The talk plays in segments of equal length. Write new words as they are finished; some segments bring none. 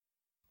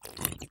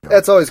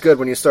It's always good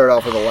when you start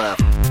off with a laugh.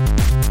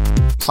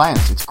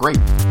 Science, it's great.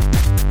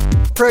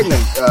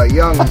 Pregnant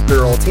young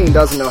girl, teen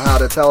doesn't know how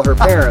to tell her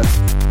parents.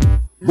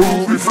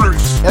 Movie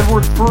Freaks.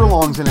 Edward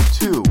Furlong's in it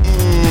too.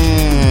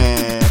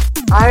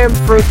 I am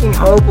freaking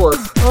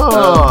hopeless.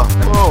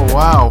 Oh,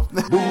 wow.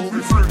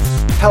 Movie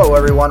Freaks. Hello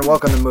everyone,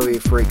 welcome to Movie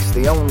Freaks,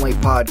 the only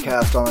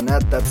podcast on the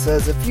net that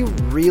says if you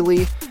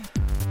really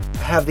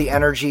have the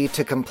energy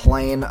to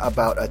complain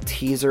about a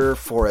teaser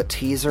for a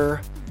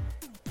teaser,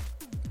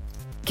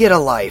 get a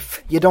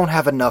life. You don't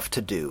have enough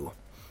to do.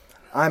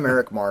 I'm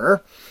Eric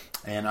Marner.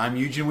 And I'm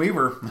Eugene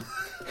Weaver.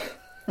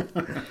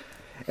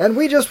 And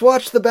we just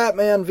watched the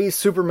Batman v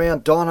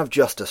Superman Dawn of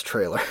Justice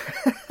trailer.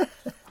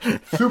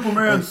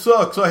 Superman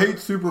sucks. I hate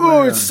Superman.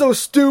 Oh, it's so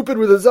stupid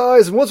with his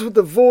eyes, and what's with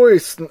the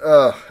voice?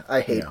 I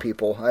hate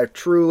people. I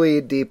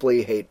truly,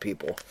 deeply hate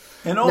people.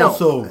 And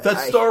also, that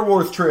Star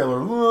Wars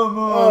trailer.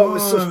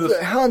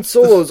 Han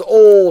Solo's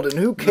old, and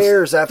who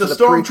cares after the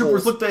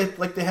Stormtroopers prequels? look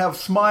like they have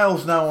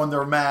smiles now on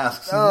their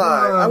masks.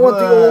 I want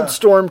the old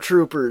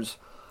Stormtroopers.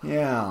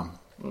 Yeah.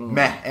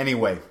 Meh,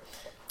 anyway.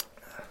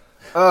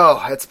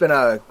 Oh, it's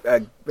been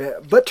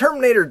but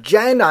Terminator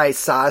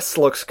Genisys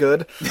looks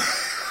good.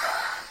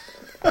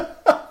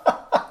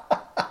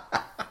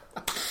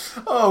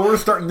 Oh, we're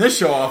starting this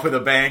show off with a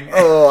bang.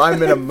 Oh,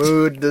 I'm in a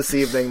mood this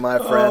evening, my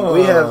friend.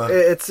 We have,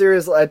 it's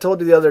seriously, I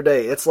told you the other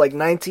day, it's like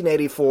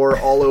 1984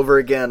 all over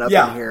again up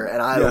in here,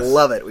 and I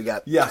love it. We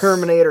got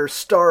Terminator,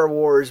 Star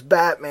Wars,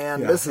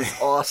 Batman. This is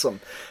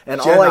awesome.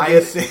 And all I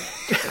get...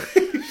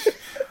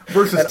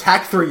 versus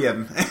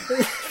Tacthrian.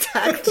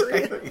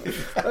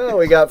 Tacthrian. Oh,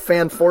 we got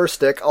Fan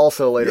 4-Stick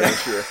also later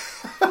this year.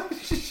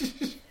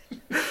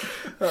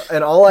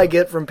 And all I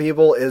get from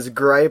people is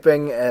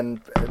griping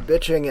and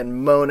bitching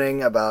and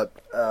moaning about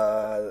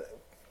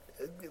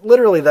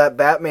literally that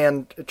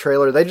Batman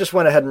trailer. They just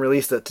went ahead and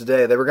released it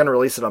today. They were going to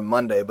release it on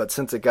Monday, but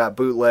since it got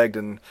bootlegged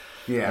and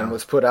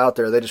was put out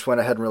there, they just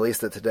went ahead and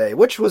released it today,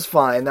 which was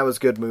fine. That was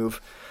a good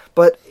move.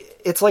 But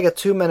it's like a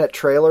 2-minute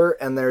trailer,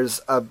 and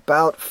there's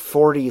about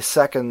 40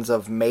 seconds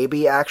of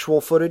maybe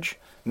actual footage.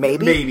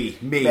 Maybe.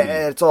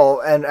 It's all,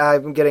 and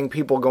I'm getting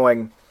people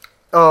going,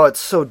 oh, it's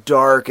so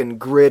dark and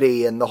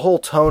gritty, and the whole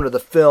tone of the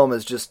film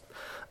is just,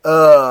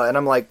 and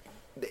I'm like,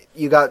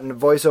 you got a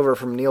voiceover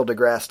from Neil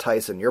deGrasse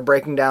Tyson. You're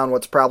breaking down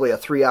what's probably a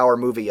 3-hour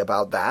movie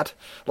about that?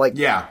 Like,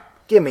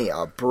 give me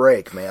a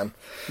break, man.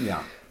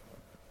 Yeah.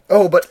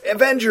 Oh, but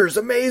Avengers,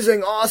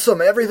 amazing, awesome,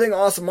 everything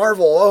awesome,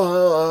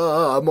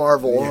 Marvel,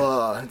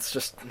 Marvel, it's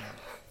just,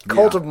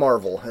 cult of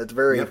Marvel. It's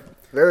very...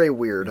 Very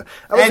weird.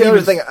 That was the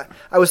other thing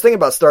I was thinking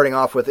about starting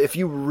off with. If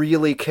you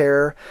really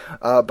care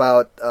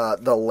about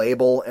the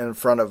label in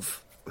front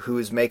of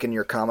who's making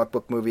your comic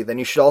book movie, then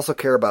you should also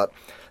care about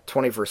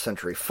 21st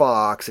Century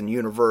Fox and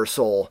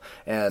Universal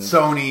and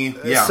Sony,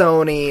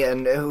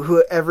 and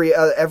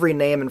every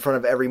name in front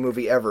of every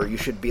movie ever. You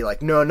should be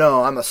like, no,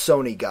 I'm a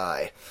Sony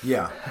guy.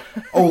 Yeah.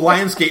 Oh,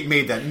 Lionsgate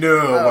made that. No,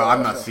 well,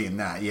 I'm not seeing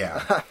that.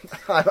 Yeah.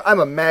 I'm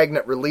a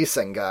magnet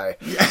releasing guy.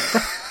 Yeah.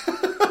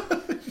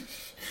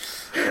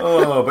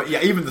 Oh, but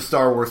yeah, even the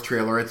Star Wars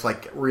trailer, it's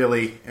like,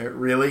 really?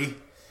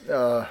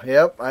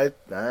 Yep, I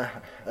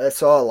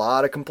saw a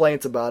lot of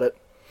complaints about it.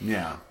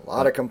 Yeah. A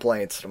lot of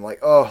complaints. I'm like,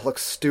 oh, it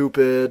looks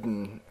stupid,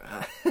 and...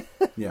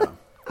 yeah,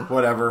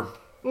 whatever.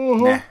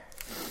 Mm-hmm. Nah.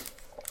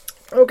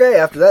 Okay,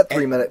 after that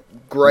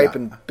 3-minute gripe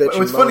and bitch.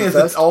 What's funny is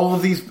that all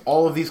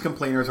of these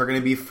complainers are going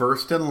to be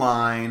first in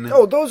line.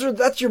 Oh,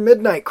 that's your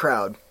midnight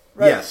crowd.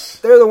 Right? Yes.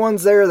 They're the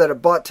ones there that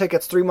have bought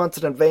tickets 3 months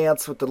in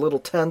advance with the little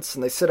tents,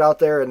 and they sit out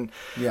there and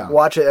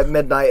watch it at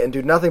midnight and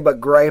do nothing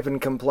but gripe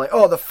and complain.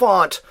 Oh, the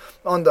font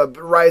on the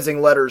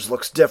rising letters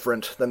looks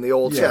different than the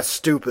old. Yeah,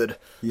 stupid.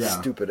 Yeah.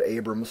 Stupid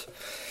Abrams.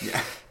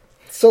 Yeah.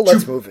 So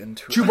let's move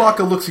into it.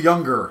 Chewbacca looks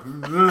younger.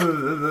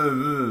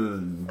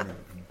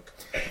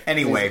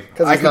 Anyway,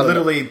 I could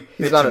literally...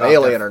 He's not an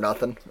alien or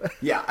nothing.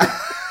 Yeah.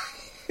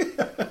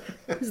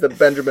 He's the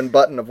Benjamin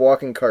Button of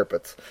walking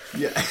carpets.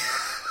 Yeah.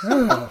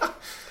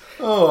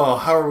 Oh,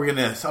 how are we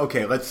gonna?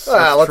 Okay, let's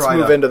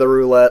move into the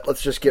roulette.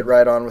 Let's just get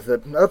right on with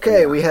it.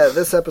 Okay, we had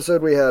this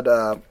episode. We had.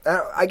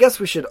 I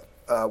guess we should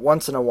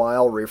once in a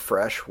while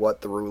refresh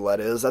what the roulette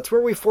is. That's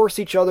where we force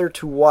each other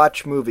to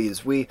watch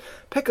movies. We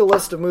pick a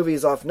list of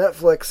movies off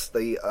Netflix,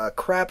 the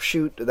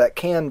crapshoot that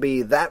can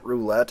be that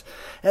roulette,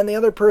 and the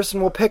other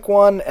person will pick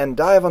one and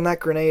dive on that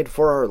grenade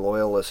for our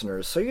loyal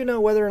listeners, so you know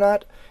whether or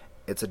not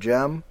it's a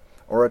gem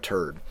or a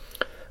turd.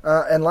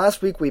 And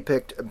last week we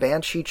picked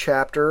Banshee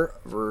Chapter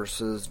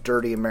versus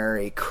Dirty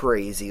Mary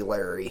Crazy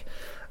Larry.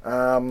 You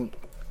want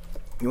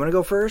to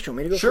go first? You want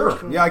me to go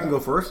first? Sure. Yeah, I can go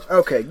first.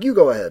 Okay, you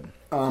go ahead.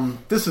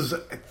 This is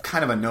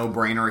kind of a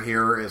no-brainer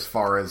here as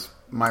far as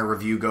my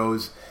review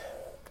goes.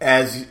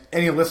 As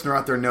any listener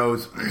out there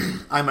knows,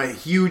 I'm a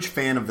huge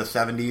fan of the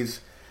 70s,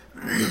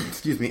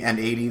 and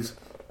 80s.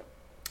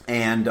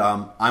 And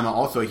I'm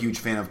also a huge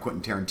fan of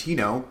Quentin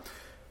Tarantino,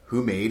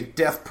 who made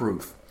Death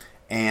Proof.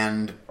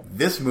 And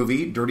this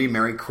movie, Dirty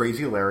Mary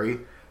Crazy Larry,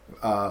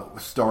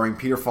 starring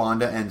Peter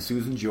Fonda and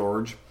Susan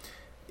George,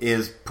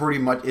 is pretty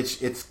much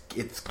it's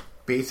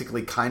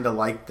basically kind of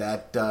like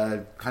that,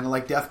 kind of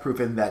like Death Proof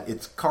in that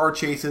it's car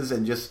chases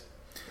and just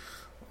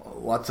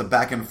lots of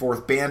back and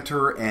forth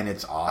banter, and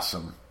it's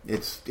awesome.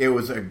 It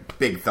was a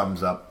big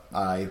thumbs up.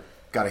 I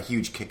got a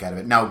huge kick out of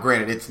it. Now,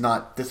 granted, this is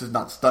not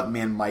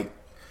Stuntman Mike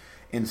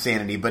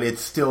insanity, but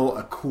it's still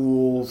a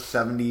cool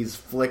 70s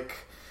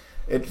flick.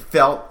 It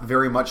felt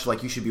very much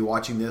like you should be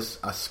watching this,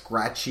 a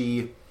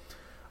scratchy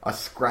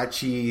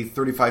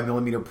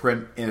 35mm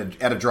print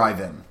at a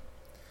drive-in.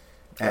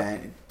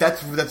 And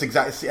that's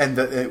exactly,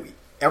 and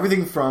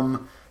everything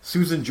from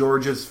Susan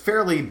George's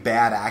fairly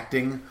bad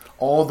acting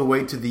all the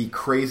way to the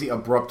crazy,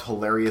 abrupt,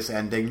 hilarious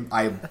ending.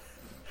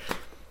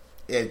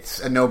 It's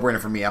a no-brainer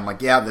for me. I'm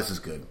like, yeah, this is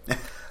good.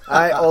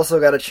 I also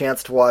got a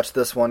chance to watch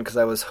this one because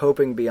I was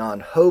hoping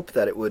beyond hope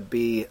that it would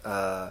be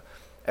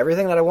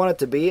everything that I want it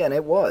to be, and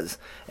it was.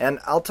 And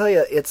I'll tell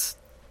you, it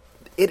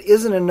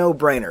isn't a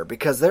no-brainer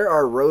because there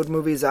are road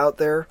movies out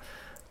there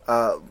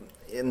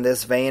in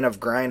this vein of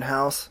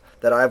Grindhouse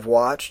that I've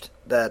watched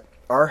that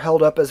are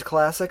held up as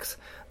classics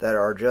that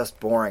are just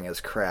boring as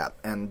crap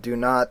and do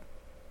not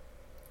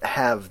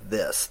have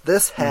this.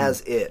 This has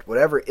it.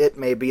 Whatever it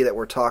may be that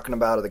we're talking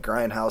about of the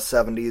Grindhouse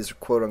 70s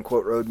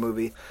quote-unquote road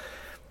movie,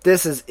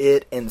 this is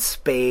it in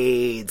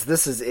spades.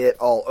 This is it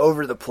all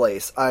over the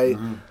place. I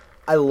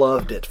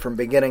loved it from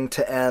beginning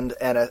to end,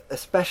 and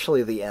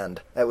especially the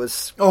end. It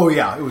was... Oh,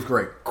 yeah, it was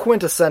great.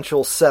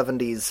 Quintessential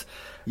 70s.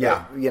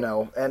 Yeah.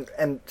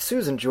 And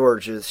Susan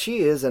George she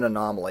is an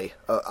anomaly.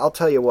 I'll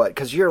tell you what,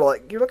 because you're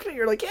looking at it,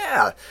 you're like,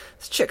 yeah,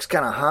 this chick's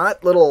kind of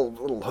hot,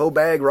 little hoe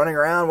bag running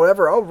around,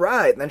 whatever, all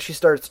right. And then she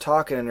starts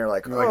talking, and you're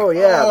like, the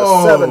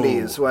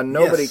 70s, when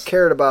nobody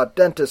cared about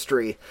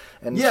dentistry.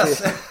 And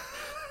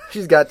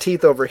she's got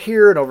teeth over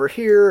here,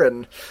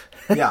 and...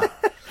 Yeah.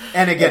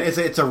 And again,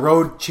 it's a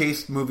road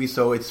chase movie,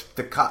 so it's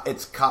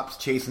cops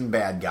chasing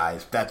bad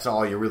guys. That's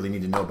all you really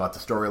need to know about the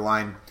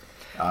storyline.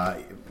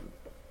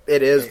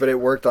 It is, but it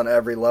worked on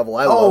every level.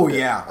 I loved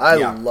it. I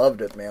yeah.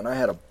 loved it, man. I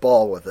had a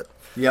ball with it.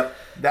 Yep,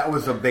 that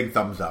was a big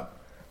thumbs up.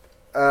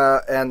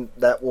 And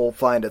that will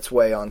find its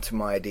way onto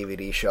my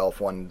DVD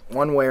shelf one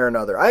way or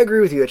another. I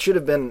agree with you. It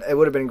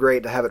would have been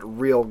great to have it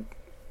real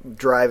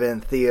drive-in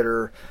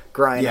theater,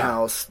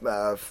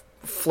 Grindhouse,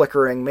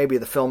 flickering. Maybe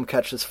the film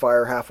catches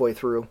fire halfway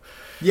through.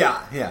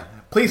 Yeah.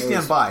 Please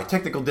stand by.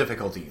 Technical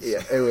difficulties.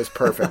 Yeah, it was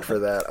perfect for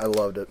that. I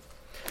loved it.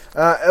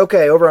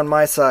 Okay, over on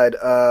my side,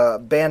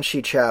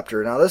 Banshee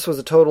Chapter. Now, this was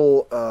a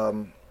total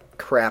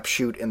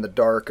crapshoot in the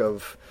dark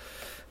of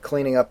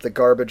cleaning up the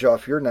garbage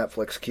off your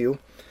Netflix queue.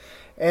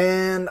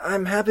 And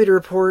I'm happy to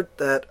report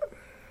that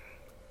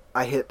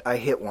I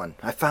hit one.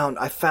 I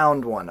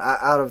found one.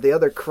 Out of the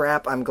other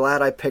crap, I'm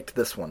glad I picked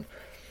this one.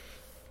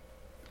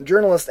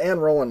 Journalist Anne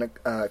Rowland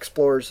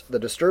explores the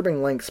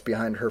disturbing links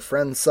behind her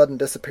friend's sudden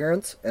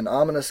disappearance, an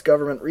ominous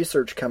government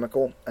research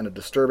chemical, and a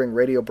disturbing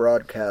radio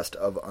broadcast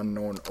of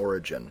unknown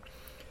origin.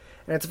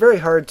 And it's very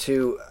hard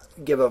to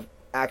give an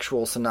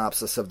actual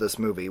synopsis of this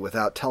movie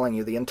without telling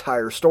you the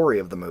entire story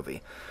of the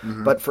movie.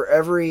 Mm-hmm. But for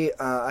every...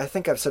 I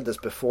think I've said this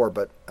before,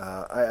 but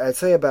I'd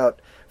say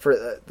for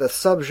the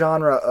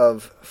subgenre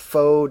of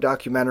faux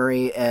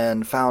documentary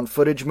and found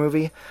footage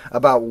movie,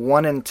 about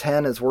 1 in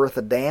 10 is worth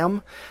a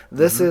damn.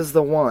 This is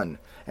the one.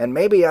 And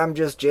maybe I'm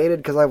just jaded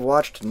because I've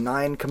watched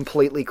 9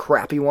 completely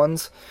crappy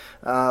ones.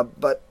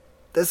 But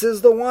this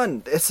is the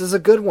one. This is a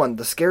good one.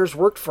 The scares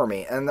worked for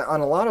me. And on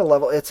a lot of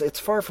levels,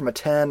 it's far from a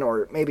 10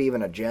 or maybe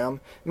even a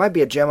gem. It might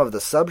be a gem of the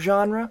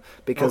subgenre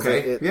because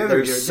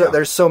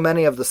there's so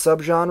many of the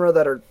subgenre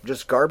that are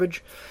just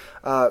garbage.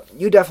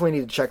 You definitely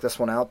need to check this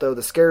one out, though.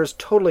 The scares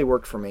totally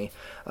worked for me.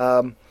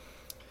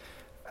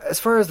 As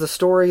far as the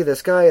story,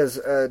 this guy is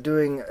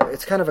doing...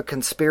 It's kind of a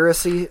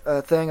conspiracy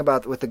thing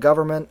with the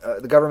government.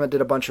 The government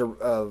did a bunch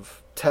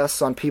of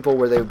tests on people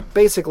where they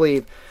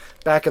basically,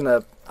 back in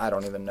the, I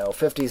don't even know,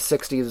 50s,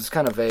 60s, it's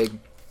kind of vague.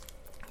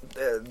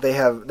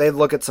 They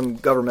look at some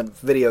government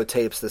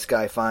videotapes this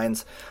guy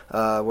finds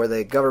where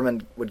the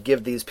government would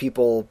give these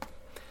people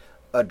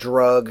a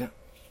drug...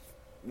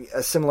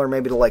 similar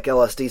maybe to like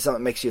LSD,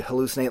 something that makes you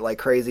hallucinate like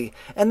crazy,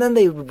 and then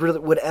they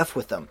would F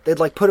with them. They'd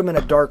like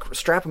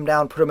strap them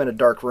down, put them in a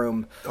dark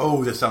room.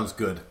 Oh, that sounds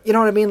good. You know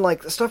what I mean?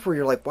 Like the stuff where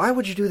you're like, why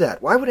would you do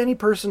that? Why would any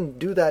person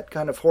do that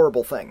kind of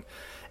horrible thing?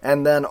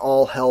 And then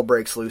all hell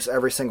breaks loose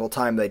every single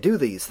time they do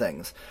these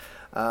things.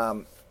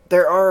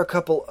 There are a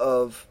couple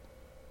of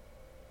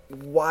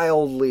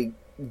wildly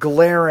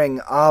glaring,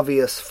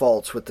 obvious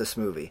faults with this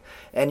movie,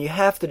 and you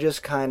have to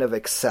just kind of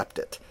accept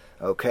it.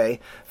 Okay?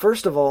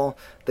 First of all,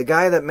 the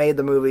guy that made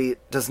the movie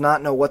does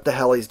not know what the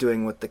hell he's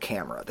doing with the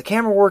camera. The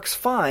camera works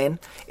fine,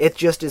 it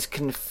just is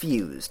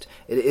confused.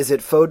 Is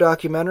it faux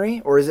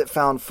documentary, or is it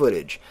found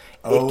footage?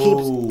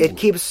 It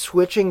keeps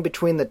switching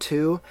between the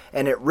two,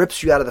 and it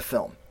rips you out of the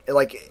film.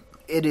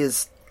 It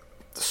is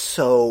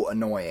so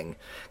annoying.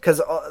 Because,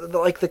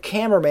 the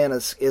cameraman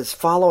is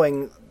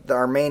following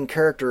our main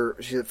character,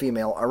 she's a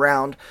female,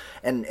 around,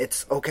 and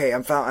it's, okay,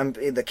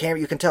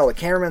 you can tell the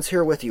cameraman's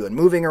here with you, and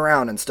moving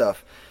around and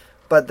stuff.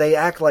 But they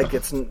act like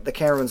the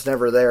cameraman's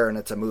never there and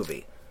it's a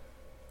movie.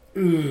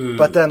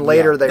 but then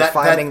later they're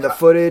finding the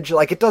footage.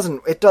 Like,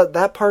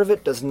 that part of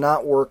it does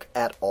not work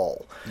at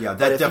all. Yeah,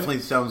 that definitely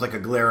sounds like a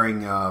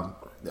glaring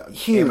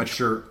huge.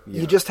 Amateur.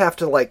 Yeah. You just have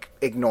to, like,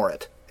 ignore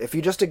it. If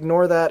you just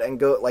ignore that and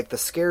go, like, the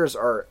scares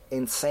are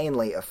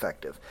insanely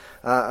effective.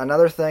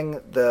 Another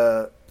thing,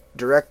 the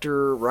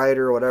director,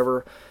 writer,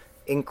 whatever,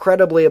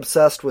 incredibly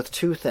obsessed with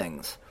two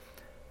things.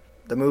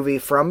 The movie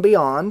From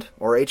Beyond,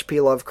 or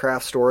H.P.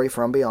 Lovecraft's story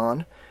From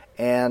Beyond,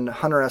 and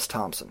Hunter S.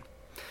 Thompson.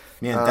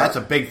 Man, that's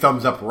a big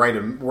thumbs up right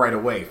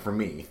away for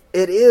me.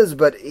 It is,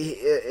 but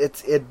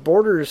it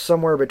borders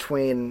somewhere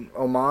between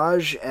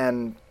homage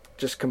and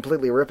just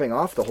completely ripping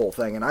off the whole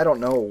thing, and I don't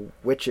know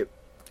which it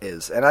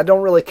is. And I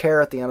don't really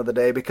care at the end of the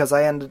day because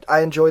I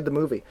enjoyed the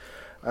movie.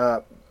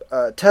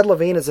 Ted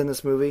Levine is in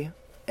this movie,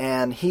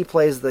 and he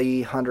plays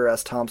the Hunter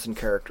S. Thompson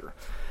character.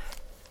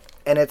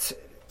 And it's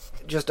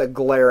just a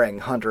glaring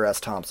Hunter S.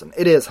 Thompson.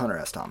 It is Hunter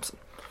S. Thompson.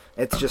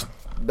 It's just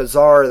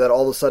bizarre that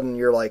all of a sudden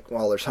you're like,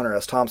 well, there's Hunter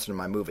S. Thompson in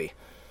my movie.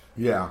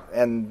 Yeah.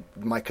 And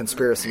my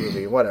conspiracy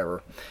movie,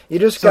 whatever. You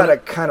just gotta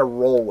kind of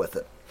roll with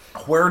it.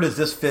 Where does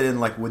this fit in?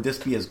 Like, would this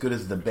be as good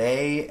as The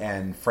Bay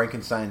and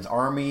Frankenstein's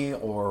Army,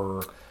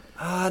 or...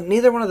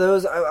 Neither one of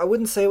those. I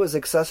wouldn't say it was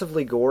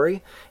excessively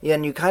gory. Yeah,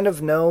 and you kind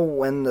of know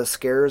when the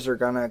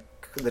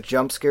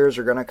jump scares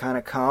are gonna kind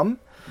of come.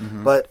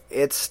 Mm-hmm. But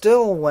it's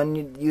still,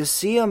 when you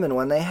see them and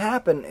when they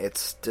happen, it's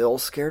still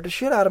scared the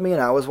shit out of me.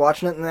 And I was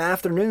watching it in the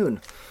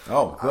afternoon.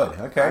 Oh, good.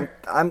 Okay.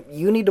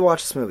 You need to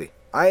watch this movie.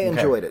 I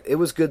enjoyed it. It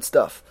was good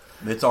stuff.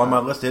 It's on my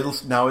list. It'll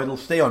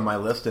stay on my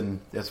list,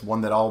 and it's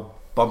one that I'll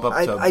bump up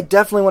to. I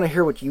definitely want to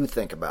hear what you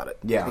think about it.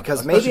 Yeah,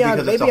 because maybe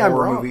I'm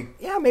wrong. Movie.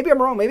 Yeah, maybe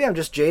I'm wrong. Maybe I'm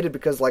just jaded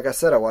because, like I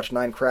said, I watched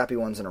 9 crappy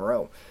ones in a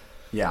row.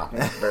 Yeah,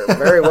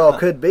 very well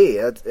could be.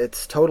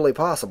 It's totally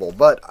possible.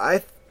 But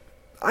I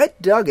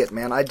dug it,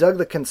 man. I dug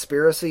the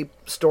conspiracy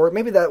story.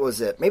 Maybe that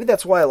was it. Maybe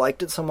that's why I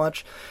liked it so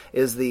much.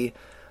 Is the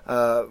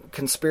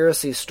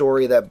conspiracy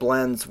story that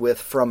blends with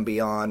From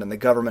Beyond and the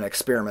government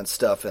experiment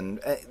stuff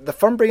and the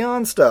From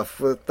Beyond stuff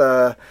with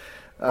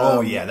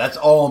that's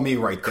all me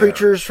right there.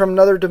 Creatures from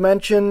another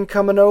dimension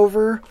coming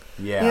over.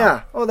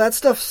 Yeah. Oh, that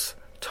stuff's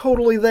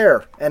totally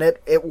there, and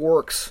it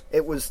works.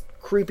 It was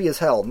creepy as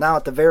hell. Now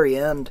at the very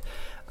end,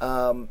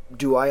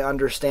 do I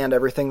understand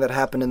everything that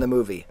happened in the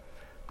movie?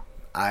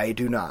 I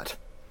do not.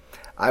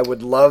 I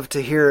would love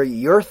to hear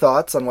your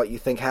thoughts on what you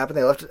think happened.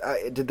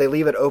 Did they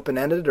leave it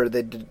open-ended, or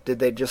did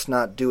they just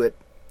not do it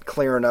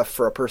clear enough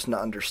for a person to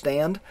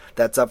understand?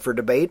 That's up for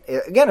debate.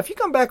 Again, if you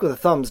come back with a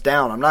thumbs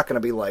down, I'm not going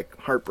to be, like,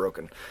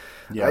 heartbroken.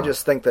 Yeah. I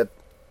just think that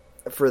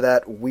for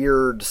that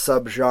weird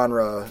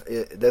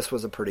subgenre, this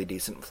was a pretty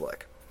decent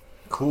flick.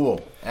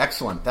 Cool.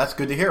 Excellent. That's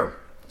good to hear.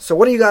 So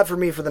what do you got for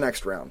me for the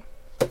next round?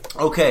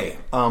 Okay.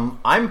 Some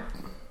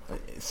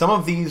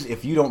of these,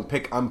 if you don't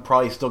pick, I'm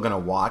probably still going to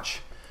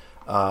watch.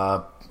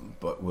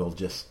 But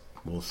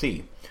we'll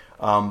see.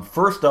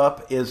 First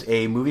up is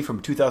a movie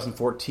from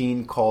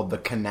 2014 called The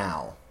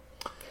Canal.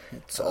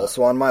 It's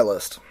also on my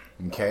list.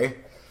 Okay.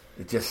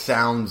 It just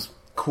sounds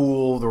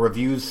cool. The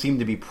reviews seem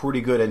to be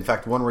pretty good. In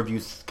fact, one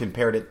review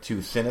compared it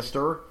to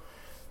Sinister,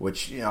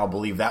 which, I'll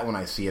believe that when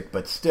I see it,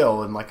 but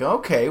still, I'm like,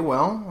 okay,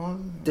 well...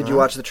 Did you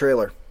watch the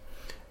trailer?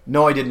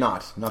 No, I did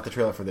not. Not the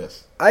trailer for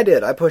this. I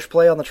did. I pushed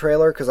play on the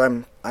trailer because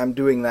I'm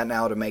doing that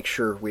now to make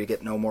sure we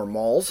get no more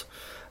malls.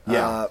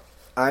 Yeah.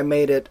 I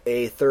made it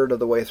a third of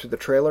the way through the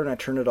trailer, and I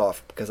turned it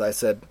off because I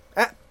said,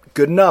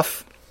 good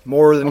enough.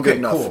 More than good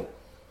enough.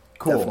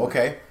 Cool. Definitely.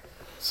 Okay.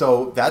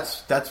 So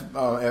that's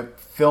a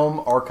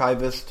film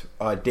archivist.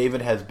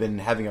 David has been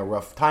having a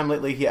rough time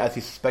lately. As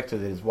he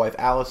suspected that his wife,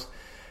 Alice,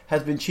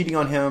 has been cheating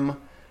on him.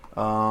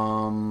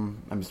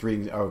 I'm just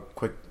reading a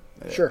quick...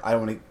 Sure. I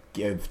don't want to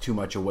give too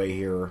much away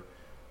here.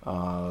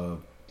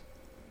 Wife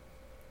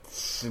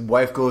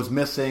goes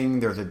missing.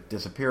 There's a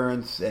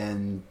disappearance,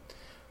 and...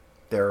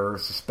 they're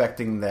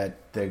suspecting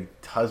that the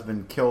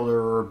husband killed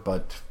her,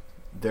 but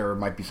there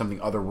might be something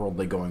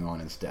otherworldly going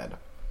on instead.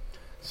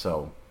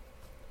 So,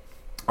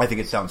 I think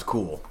it sounds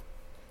cool.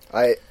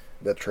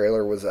 The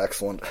trailer was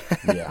excellent.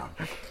 Yeah.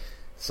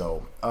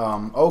 So,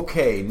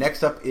 okay.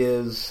 Next up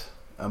is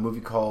a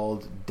movie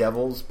called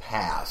Devil's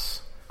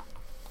Pass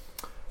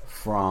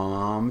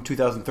from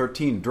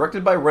 2013,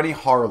 directed by Renny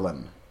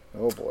Harlin.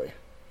 Oh boy.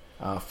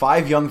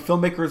 5 young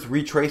filmmakers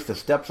retrace the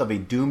steps of a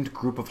doomed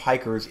group of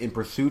hikers in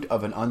pursuit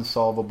of an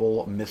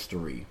unsolvable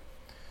mystery.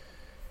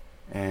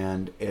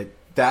 And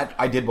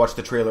I did watch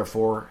the trailer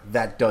for.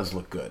 That does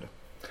look good.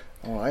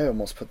 Oh, I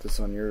almost put this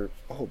on your...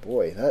 Oh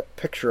boy, that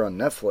picture on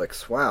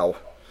Netflix. Wow.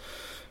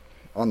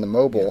 On the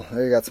mobile. Yeah.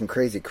 They got some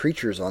crazy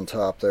creatures on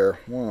top there.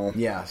 Wow.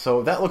 Yeah,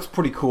 so that looks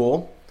pretty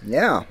cool.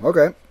 Yeah,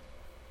 okay.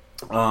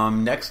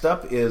 Next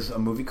up is a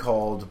movie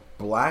called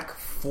Black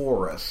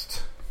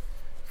Forest.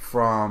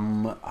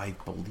 From, I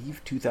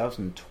believe,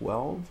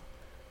 2012.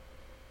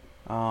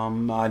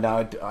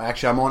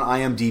 Actually, I'm on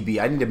IMDb.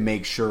 I need to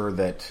make sure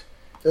that...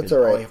 It's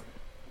all right.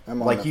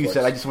 I'm on like Netflix. You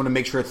said, I just want to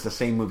make sure it's the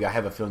same movie. I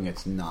have a feeling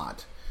it's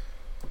not.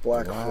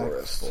 Black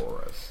Forest.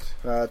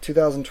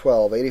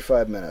 2012,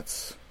 85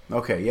 minutes.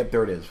 Okay, yep,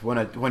 there it is.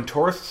 When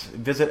tourists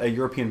visit a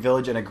European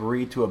village and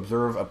agree to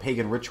observe a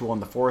pagan ritual in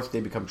the forest,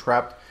 they become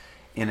trapped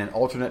in an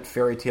alternate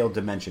fairy tale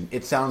dimension.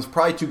 It sounds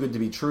probably too good to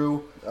be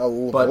true.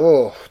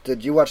 But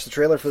did you watch the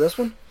trailer for this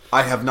one?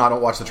 I have not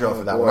watched the trailer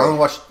for that one. I only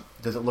watched.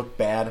 Does it look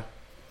bad?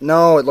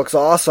 No, it looks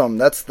awesome.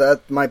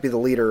 That might be the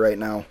leader right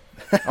now.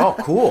 Oh,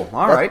 cool!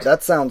 All right,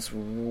 that sounds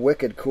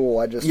wicked cool.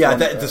 the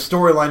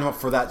storyline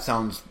for that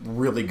sounds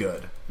really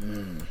good.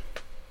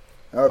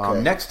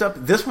 Okay. Next up,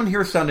 this one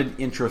here sounded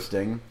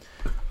interesting.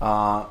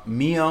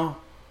 Mia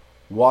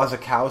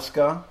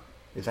Wasikowska.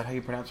 Is that how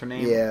you pronounce her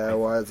name? Yeah,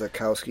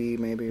 Wasikowski,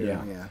 maybe.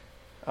 Yeah.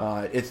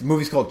 The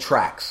movie's called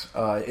Tracks.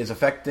 Is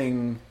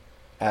affecting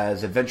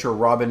as adventurer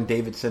Robin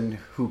Davidson,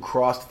 who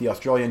crossed the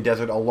Australian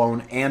desert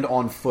alone and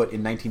on foot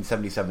in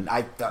 1977.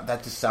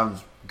 That just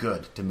sounds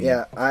good to me.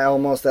 Yeah, I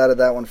almost added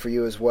that one for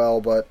you as well,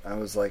 but I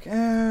was like,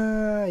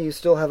 you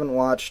still haven't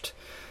watched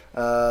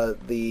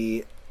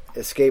the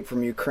Escape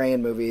from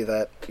Ukraine movie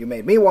that you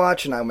made me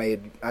watch, and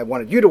I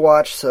wanted you to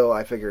watch, so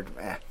I figured,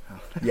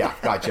 Yeah,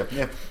 gotcha.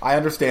 Yeah, I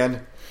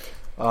understand.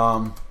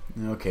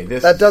 Okay,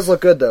 that does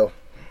look good, though.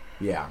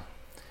 Yeah.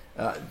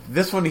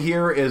 This one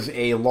here is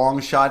a long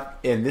shot,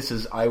 and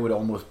I would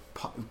almost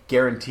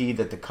guarantee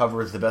that the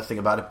cover is the best thing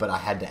about it, but I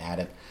had to add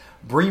it.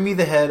 Bring Me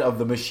the Head of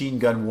the Machine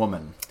Gun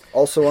Woman.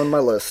 Also on my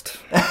list.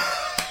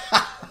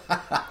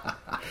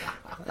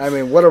 I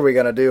mean, what are we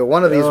going to do?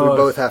 One of these we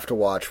both have to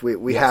watch.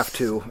 We have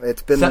to.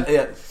 It's been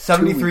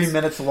 73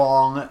 minutes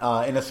long.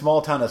 In a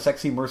small town, a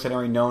sexy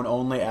mercenary known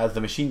only as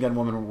the Machine Gun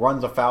Woman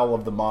runs afoul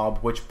of the mob,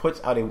 which puts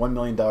out a $1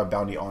 million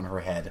bounty on her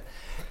head.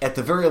 At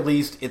the very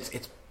least,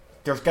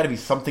 there's got to be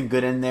something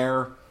good in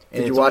there.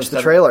 Did you watch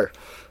the trailer?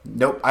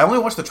 Nope. I only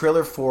watched the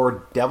trailer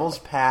for Devil's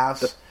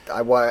Pass.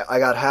 I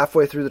got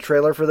halfway through the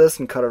trailer for this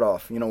and cut it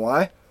off. You know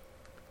why?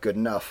 Good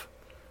enough.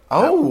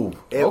 Oh,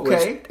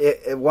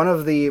 okay. One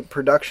of the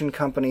production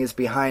companies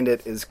behind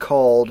it is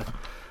called...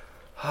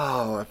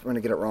 Oh, I'm going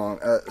to get it wrong.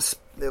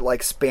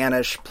 Like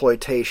Spanish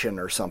Ploitation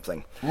or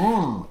something.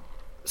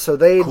 So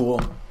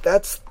Cool.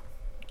 That's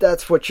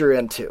what you're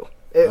into.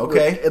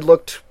 It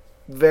looked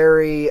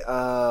very...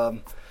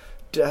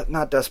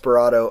 not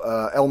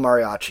Desperado, El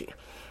Mariachi.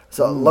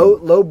 So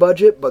low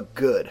budget, but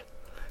good.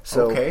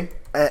 So, okay.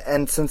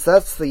 And since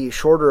that's the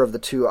shorter of the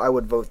two, I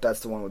would vote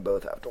that's the one we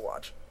both have to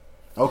watch.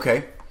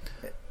 Okay.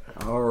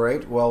 All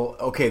right. Well,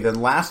 okay.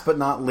 Then, last but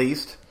not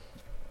least,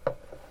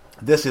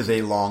 this is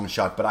a long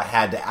shot, but I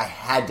had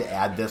to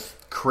add this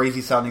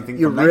crazy sounding thing.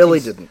 You really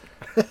didn't.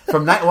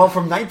 from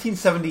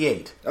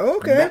 1978. Oh,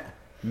 okay.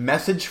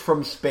 Message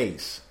from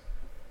Space.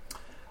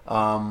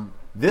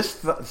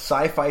 This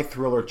sci-fi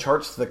thriller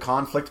charts the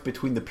conflict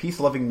between the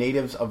peace-loving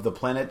natives of the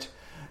planet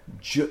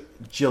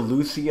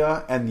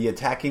Gelucia and the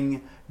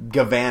attacking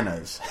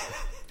Gavanas.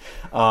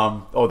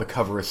 The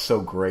cover is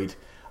so great.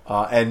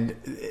 And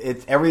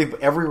it's every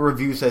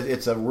review says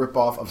it's a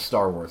ripoff of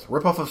Star Wars.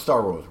 Ripoff of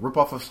Star Wars.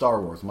 Ripoff of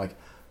Star Wars. I'm like,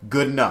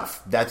 good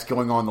enough. That's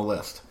going on the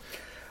list.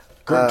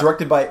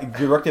 Directed by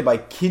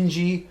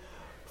Kinji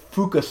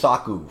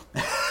Fukasaku.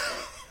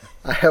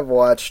 I have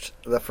watched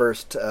the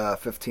first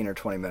 15 or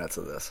 20 minutes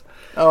of this.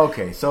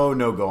 Okay, so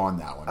no go on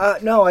that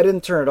one. No, I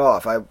didn't turn it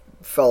off. I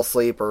fell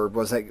asleep or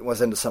was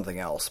into something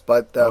else.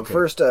 But the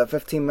first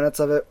 15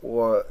 minutes of it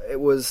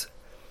was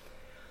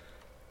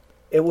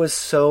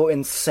so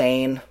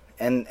insane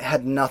and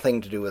had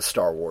nothing to do with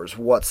Star Wars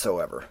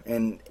whatsoever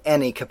in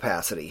any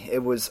capacity.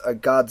 It was a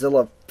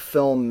Godzilla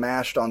film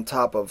mashed on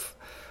top of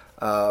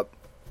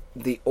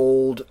the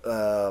old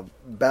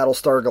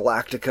Battlestar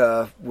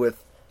Galactica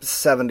with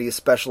 70s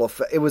special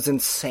effects. It was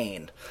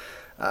insane.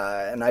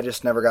 And I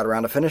just never got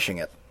around to finishing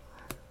it.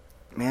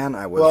 Man,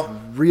 I was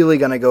really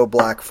going to go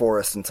Black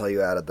Forest until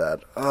you added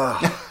that.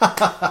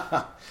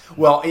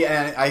 Well,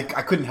 yeah,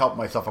 I couldn't help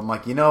myself. I'm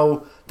like,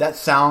 that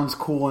sounds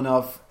cool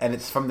enough, and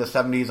it's from the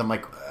 70s. I'm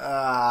like,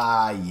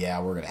 yeah,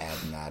 we're going to add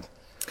in that.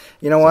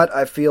 You know what?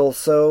 I feel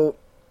so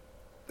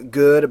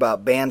good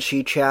about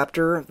Banshee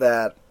Chapter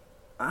that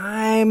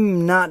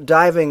I'm not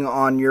diving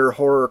on your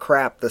horror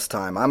crap this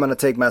time. I'm going to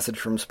take Message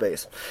from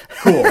Space.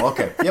 Cool,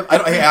 okay. Yep,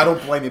 I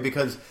don't blame you,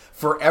 because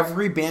for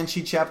every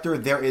Banshee Chapter,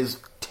 there is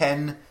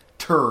 10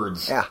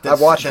 turds. Yeah,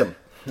 I've watched them.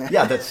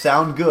 Yeah, that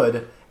sound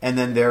good, and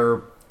then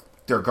they're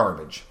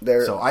garbage.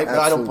 So I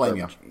don't blame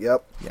garbage. You.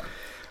 Yep.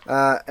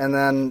 Yeah. And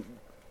then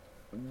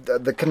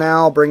the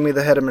Canal, Bring Me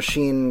the Head of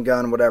Machine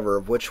Gun, whatever.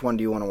 Which one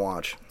do you want to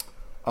watch?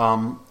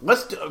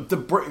 Let's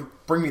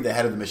Bring Me the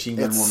Head of the Machine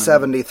Gun Woman. It's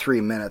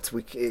 73 minutes.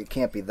 It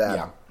can't be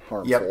that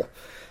harmful. Yep.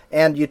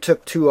 And you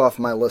took 2 off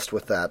my list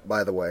with that,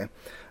 by the way.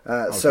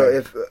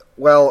 So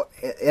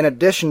in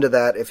addition to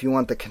that, if you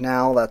want the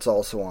Canal, that's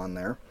also on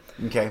there.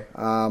 Okay.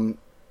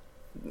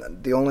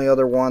 The only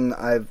other one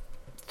I've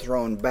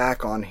thrown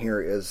back on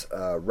here is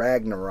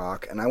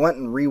Ragnarok, and I went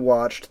and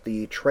rewatched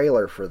the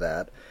trailer for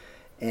that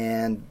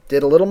and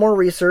did a little more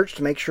research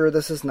to make sure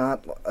this is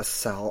not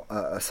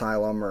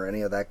Asylum or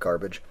any of that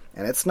garbage,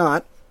 and it's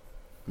not.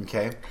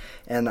 Okay.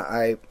 And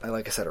I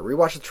like I said, I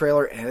rewatched the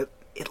trailer, and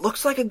it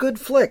looks like a good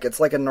flick. It's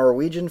like a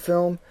Norwegian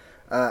film,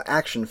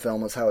 action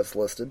film is how it's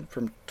listed,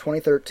 from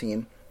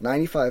 2013.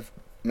 95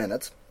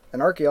 minutes.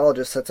 An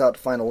archaeologist sets out to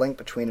find a link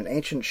between an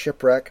ancient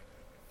shipwreck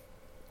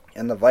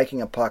and the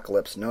Viking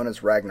apocalypse known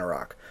as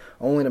Ragnarok,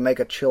 only to make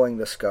a chilling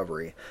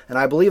discovery. And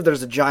I believe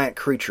there's a giant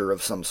creature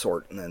of some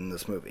sort in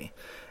this movie.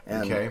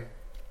 And okay.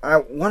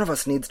 One of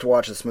us needs to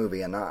watch this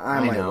movie, and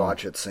I might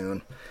watch it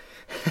soon.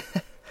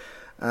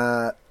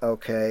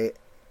 Okay,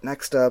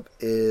 next up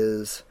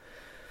is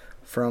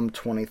from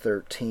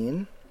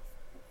 2013.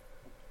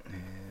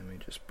 And let me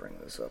just bring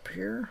this up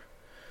here.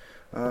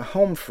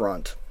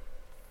 Homefront.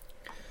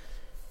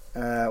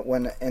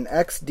 When an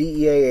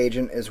ex-DEA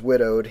agent is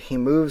widowed, he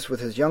moves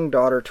with his young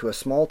daughter to a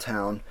small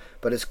town,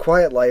 but his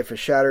quiet life is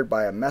shattered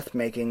by a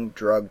meth-making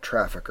drug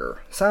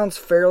trafficker. Sounds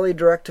fairly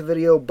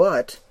direct-to-video,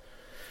 but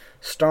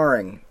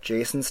starring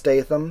Jason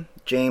Statham,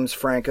 James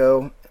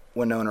Franco,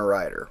 Winona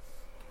Ryder.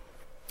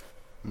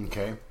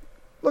 Okay.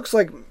 Looks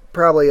like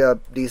probably a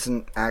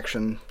decent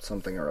action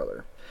something or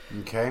other.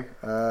 Okay.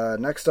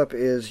 Next up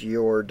is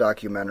your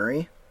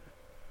documentary.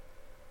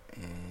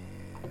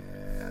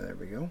 And there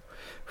we go.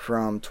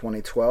 From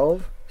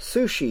 2012,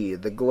 Sushi,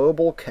 The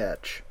Global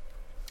Catch.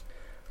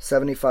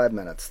 75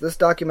 minutes. This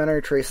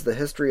documentary traces the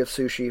history of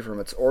sushi from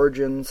its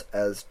origins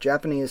as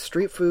Japanese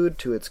street food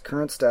to its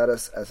current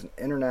status as an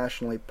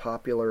internationally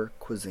popular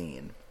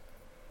cuisine.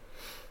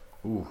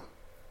 Ooh.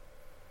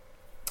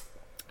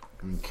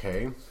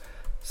 Okay.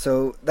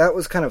 So that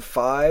was kind of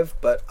 5,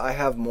 but I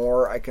have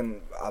more.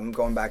 I'm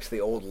going back to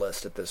the old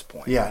list at this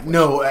point. Yeah.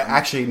 No,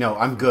 actually, no.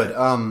 I'm good.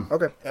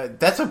 Okay.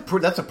 That's a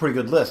pretty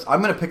good list. I'm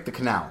going to pick The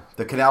Canal.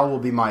 The Canal will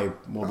be my.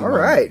 All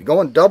right,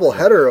 going double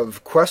header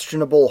of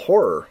questionable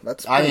horror.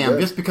 That's I am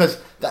good. Just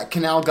because that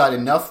Canal got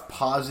enough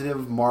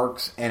positive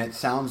marks and it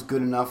sounds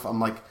good enough.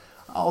 I'm like,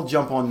 I'll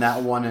jump on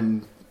that one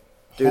and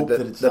hope that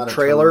it's not the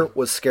trailer a turd.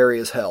 was scary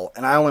as hell,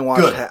 and I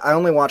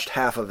only watched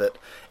half of it,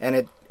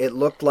 and it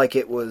looked like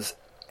it was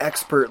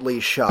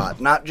expertly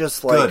shot, not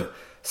just like good.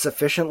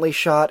 Sufficiently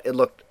shot. It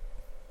looked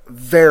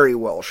very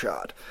well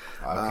shot.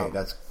 Okay,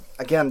 that's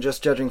again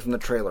just judging from the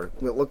trailer.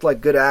 It looked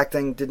like good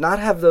acting. Did not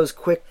have those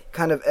quick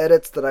kind of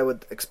edits that I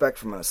would expect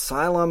from an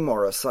Asylum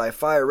or a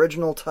sci-fi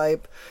original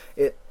type.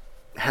 It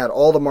had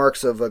all the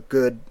marks of a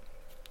good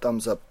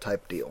thumbs up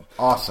type deal.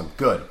 awesome.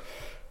 Good.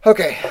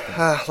 Okay,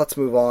 let's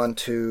move on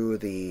to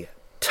the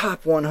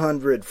top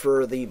 100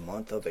 for the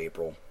month of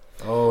April.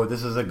 Oh,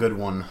 this is a good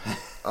one.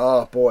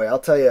 Oh boy, I'll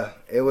tell you,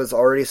 it was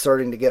already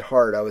starting to get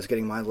hard. I was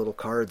getting my little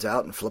cards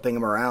out and flipping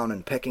them around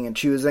and picking and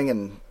choosing,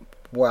 and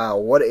wow,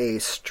 what a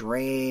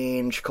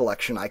strange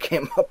collection I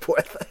came up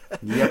with.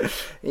 Yep.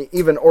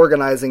 Even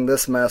organizing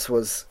this mess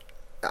was...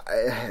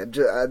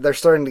 they're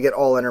starting to get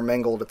all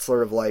intermingled. It's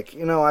sort of like,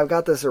 I've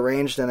got this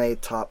arranged in a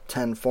top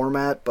 10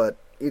 format, but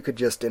you could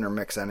just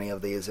intermix any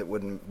of these. It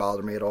wouldn't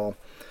bother me at all.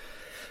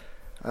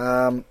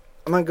 I'm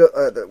going to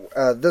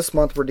go... this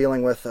month we're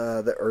dealing with,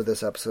 or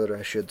this episode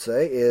I should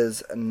say,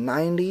 is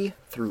 90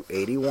 through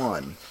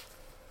 81.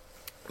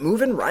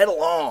 Moving right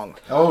along.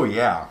 Oh,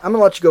 yeah. I'm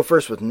going to let you go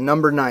first with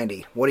number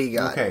 90. What do you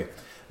got? Okay.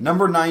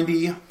 Number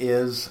 90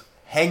 is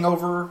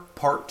Hangover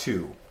Part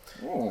 2.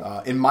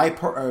 In my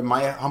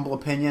humble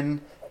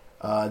opinion,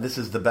 this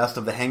is the best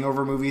of the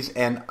Hangover movies,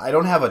 and I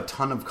don't have a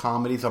ton of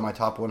comedies on my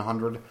top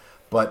 100,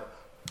 but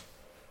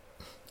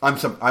I'm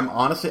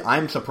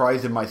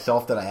surprised in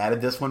myself that I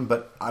added this one,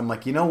 but I'm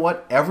like, you know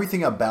what?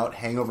 Everything about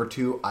Hangover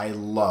 2 I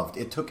loved.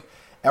 It took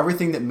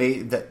everything that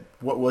made that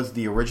what was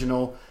the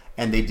original,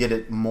 and they did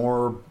it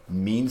more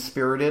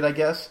mean-spirited, I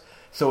guess.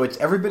 So it's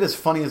every bit as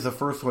funny as the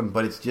first one,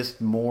 but it's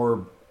just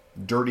more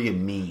dirty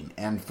and mean.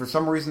 And for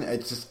some reason,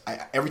 it's just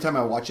every time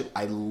I watch it,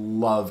 I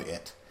love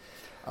it.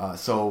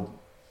 So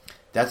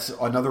that's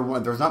another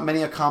one. There's not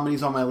many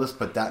comedies on my list,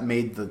 but that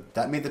made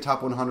the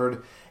top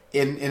 100.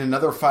 In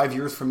another 5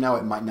 years from now,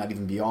 it might not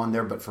even be on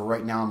there. But for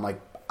right now, I'm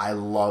like, I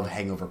love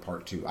Hangover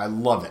Part 2. I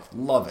love it.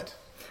 Love it.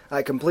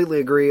 I completely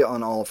agree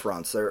on all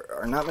fronts. There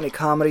are not many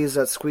comedies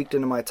that squeaked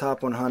into my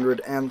top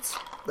 100, and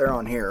they're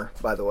on here,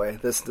 by the way,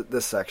 this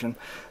section.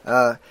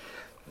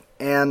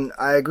 And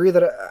I agree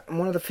that I'm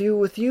one of the few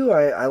with you.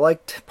 I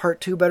liked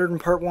Part 2 better than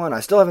Part 1. I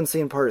still haven't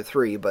seen Part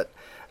 3, but...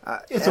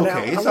 it's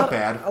okay. It's not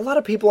bad. A lot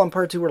of people on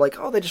Part 2 were like,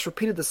 oh, they just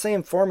repeated the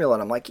same formula.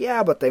 And I'm like,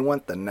 yeah, but they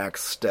went the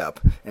next step.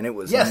 And it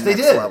was next they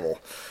did. Level.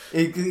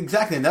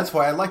 Exactly, and that's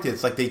why I liked it.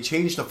 It's like they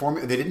changed the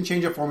formula. They didn't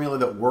change a formula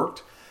that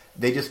worked.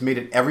 They just made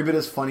it every bit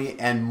as funny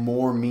and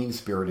more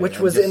mean-spirited.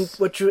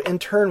 Which in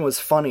turn was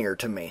funnier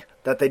to me.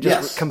 That they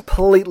just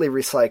completely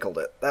recycled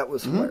it. That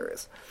was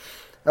hilarious.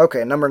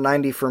 Okay, number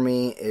 90 for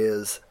me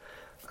is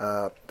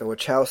the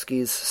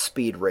Wachowskis'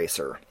 Speed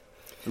Racer.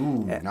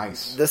 Ooh,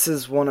 nice. This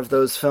is one of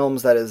those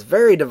films that is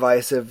very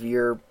divisive.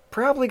 You're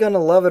probably going to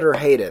love it or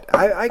hate it.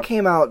 I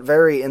came out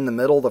very in the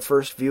middle the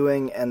first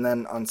viewing, and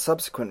then on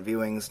subsequent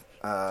viewings,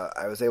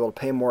 I was able to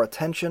pay more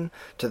attention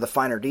to the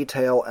finer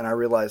detail, and I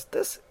realized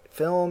this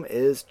film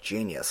is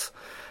genius.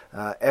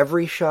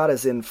 Every shot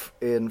is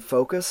in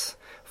focus,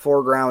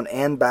 foreground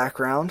and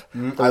background.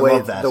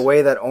 Love that. The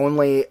way that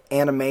only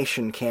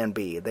animation can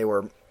be. They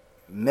were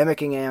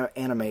mimicking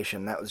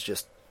animation. That was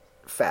just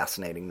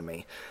fascinating to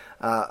me.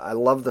 I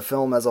love the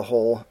film as a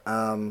whole.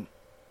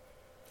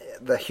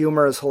 The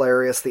humor is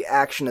hilarious. The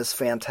action is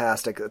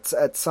fantastic. It's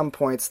at some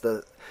points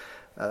the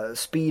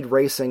speed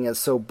racing is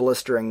so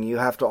blistering you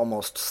have to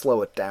almost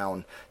slow it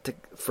down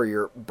for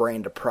your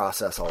brain to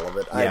process all of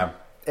it. Yeah.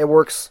 It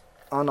works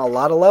on a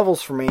lot of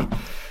levels for me,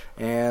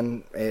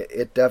 and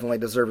it definitely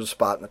deserves a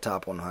spot in the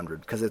top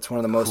 100 because it's one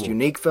of the most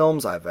unique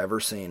films I've ever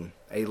seen.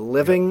 A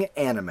living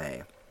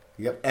anime.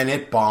 Yep, and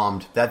it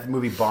bombed. That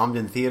movie bombed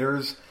in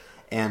theaters,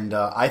 and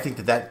I think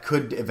that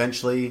could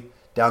eventually,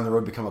 down the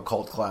road, become a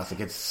cult classic.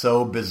 It's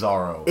so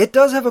bizarro. It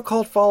does have a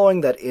cult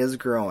following that is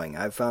growing.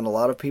 I've found a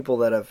lot of people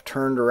that have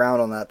turned around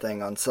on that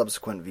thing on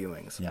subsequent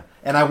viewings. Yeah,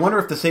 and I wonder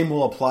if the same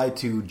will apply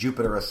to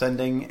Jupiter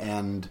Ascending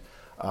and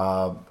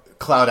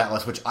Cloud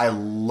Atlas, which I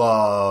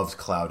loved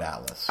Cloud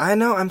Atlas. I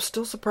know, I'm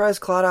still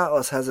surprised Cloud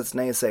Atlas has its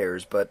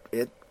naysayers, but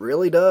it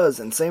really does,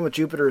 and same with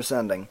Jupiter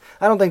Ascending.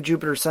 I don't think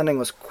Jupiter Ascending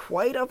was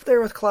quite up there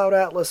with Cloud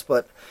Atlas,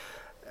 but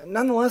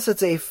nonetheless,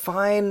 it's a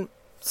fine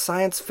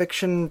science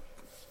fiction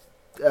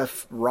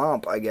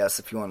romp, I guess,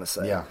 if you want to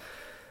say. Yeah.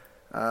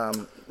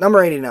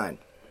 Number 89.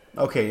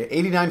 Okay,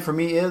 89 for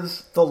me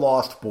is The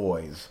Lost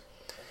Boys.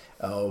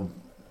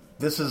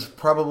 This is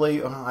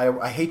probably,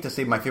 I hate to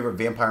say my favorite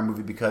vampire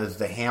movie because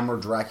the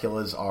Hammer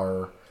Draculas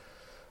are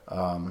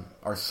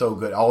so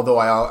good. Although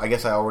I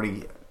guess I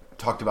already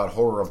talked about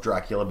Horror of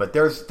Dracula, but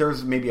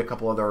there's maybe a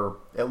couple other,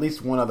 at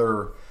least one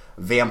other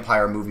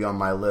vampire movie on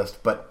my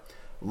list. But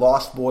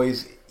Lost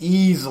Boys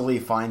easily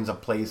finds a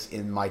place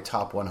in my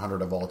top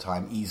 100 of all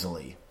time,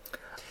 easily.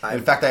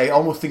 In fact, I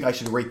almost think I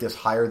should rate this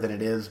higher than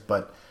it is,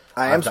 but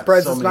I am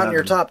surprised it's not in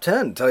your top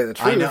 10, to tell you the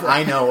truth.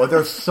 I know.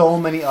 There's so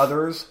many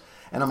others.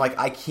 And I'm like,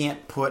 I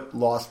can't put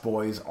Lost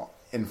Boys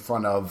in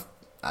front of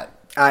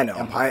I know.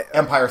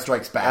 Empire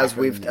Strikes Back. As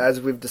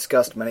we've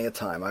discussed many a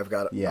time, I've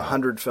got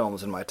 100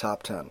 films in my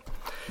top 10.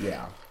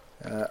 Yeah.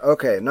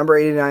 Okay, number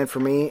 89 for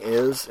me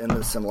is, in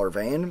the similar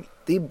vein,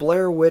 The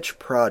Blair Witch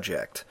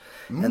Project.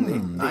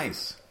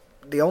 Nice.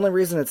 The only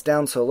reason it's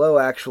down so low,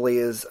 actually,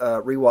 is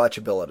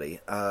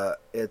rewatchability.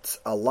 It's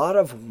a lot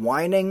of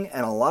whining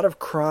and a lot of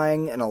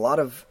crying and a lot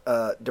of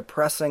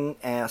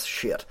depressing-ass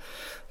shit.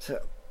 So,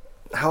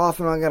 how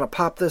often am I going to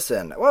pop this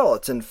in? Well,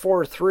 it's in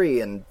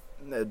 4:3 and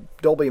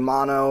Dolby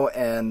Mono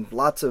and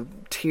lots of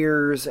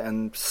tears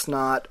and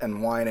snot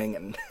and whining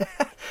and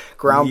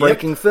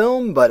groundbreaking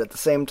film, but at the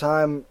same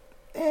time,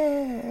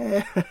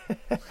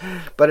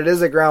 but it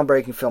is a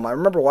groundbreaking film. I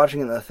remember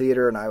watching it in the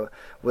theater and I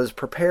was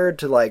prepared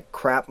to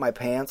crap my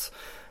pants,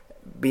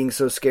 being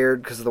so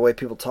scared because of the way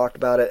people talked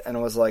about it, and I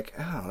was like,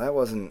 oh, that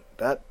wasn't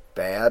that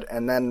bad.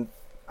 And then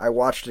I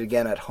watched it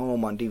again at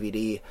home on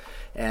DVD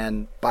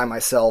and by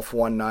myself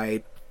one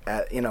night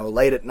at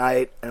late at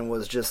night, and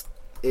was just,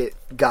 it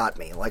got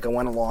me. I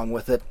went along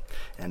with it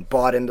and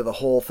bought into the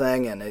whole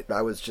thing, and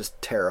I was just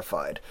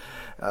terrified.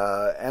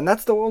 And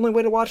that's the only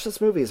way to watch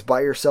this movie, is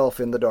by yourself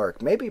in the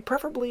dark. Maybe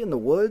preferably in the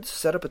woods.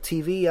 Set up a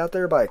TV out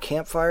there by a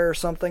campfire or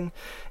something.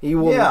 You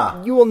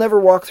will never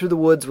walk through the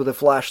woods with a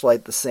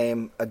flashlight the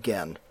same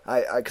again.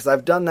 Because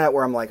I've done that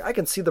where I'm like, I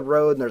can see the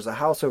road and there's a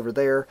house over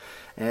there,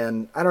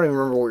 and I don't even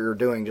remember what we were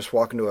doing, just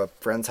walking to a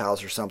friend's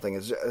house or something,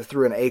 is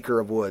through an acre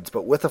of woods.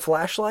 But with a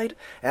flashlight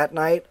at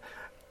night,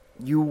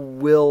 you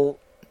will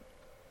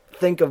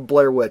think of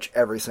Blair Witch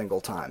every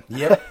single time.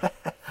 Yep.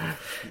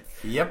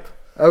 Yep.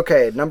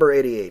 Okay, number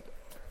 88.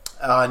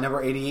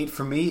 Number 88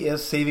 for me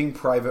is Saving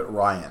Private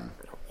Ryan.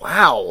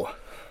 Wow.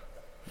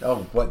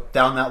 Oh, what,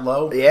 down that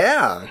low?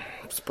 Yeah.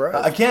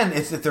 Surprised. Again,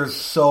 it's that there's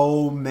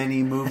so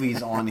many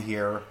movies on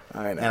here.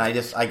 I know. And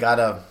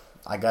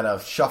I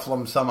gotta shuffle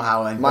them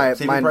somehow. And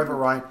Saving Private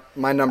Ryan.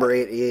 My number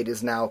 88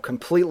 is now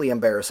completely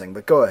embarrassing,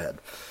 but go ahead.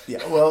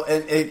 Yeah, well,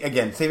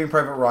 again, Saving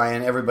Private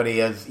Ryan, everybody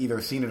has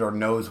either seen it or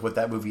knows what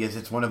that movie is.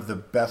 It's one of the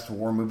best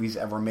war movies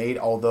ever made,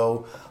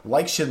 although,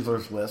 like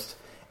Schindler's List,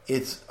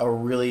 it's a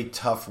really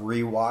tough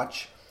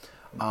rewatch.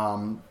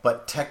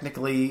 But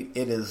technically,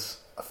 it is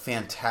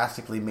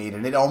fantastically made,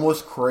 and it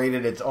almost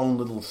created its own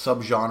little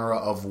subgenre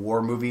of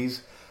war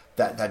movies.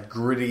 That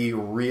gritty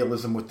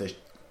realism with the,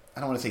 I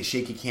don't want to say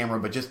shaky camera,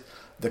 but just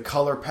the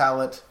color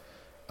palette,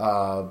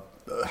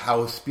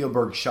 how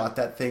Spielberg shot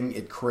that thing.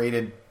 It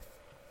created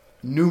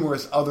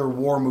numerous other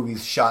war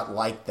movies shot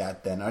like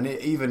that then, and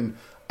even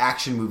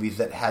action movies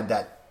that had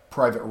that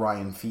Private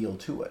Ryan feel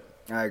to it.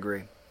 I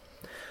agree.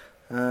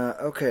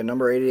 Okay,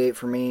 number 88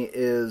 for me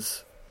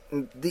is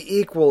the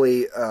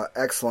equally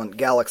excellent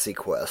Galaxy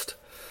Quest.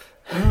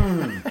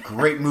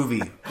 Great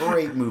movie.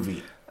 Great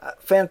movie.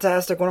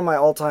 Fantastic. One of my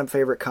all-time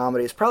favorite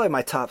comedies. Probably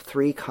my top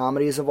 3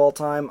 comedies of all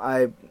time.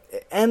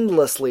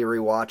 Endlessly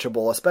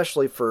rewatchable,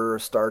 especially for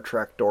Star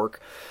Trek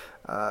dork.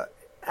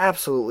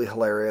 Absolutely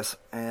hilarious.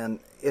 And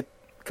it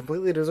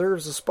completely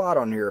deserves a spot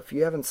on here. If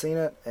you haven't seen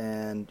it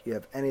and you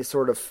have any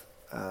sort of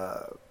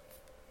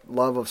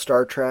love of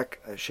Star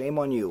Trek, shame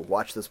on you.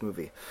 Watch this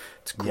movie.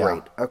 It's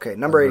great. Yeah. Okay,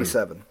 number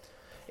 87.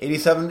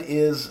 87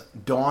 is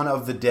Dawn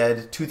of the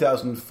Dead,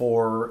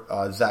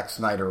 2004 Zack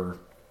Snyder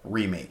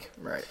remake.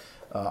 Right.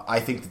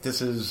 I think that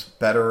this is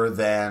better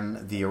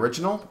than the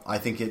original. I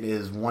think it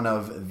is one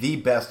of the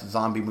best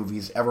zombie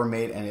movies ever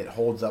made, and it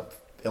holds up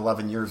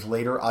 11 years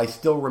later. I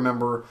still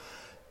remember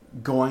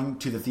going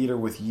to the theater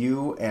with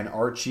you and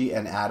Archie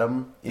and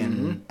Adam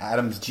in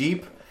Adam's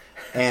Jeep,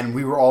 and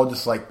we were all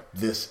just like,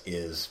 this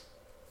is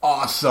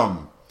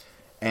awesome.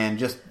 And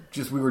just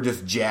we were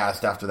just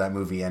jazzed after that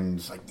movie, and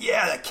just like,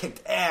 yeah, that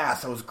kicked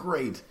ass. That was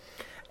great.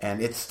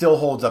 And it still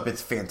holds up.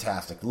 It's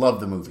fantastic. Love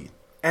the movie.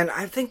 And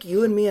I think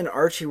you and me and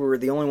Archie were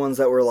the only ones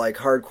that were like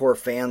hardcore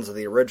fans of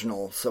the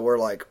original. So we're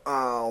like,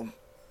 oh,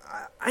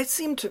 I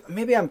seem to,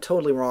 maybe I'm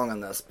totally wrong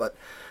on this, but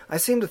I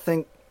seem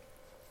to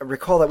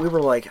recall that we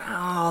were like,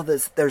 oh,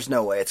 there's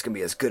no way it's going to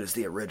be as good as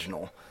the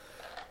original.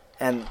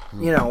 And,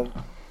 you know,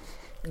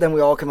 then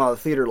we all come out of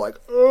the theater like,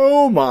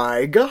 oh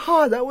my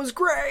God, that was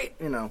great,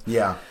 you know.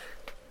 Yeah.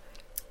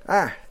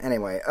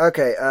 Anyway,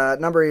 okay,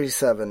 number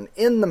 87,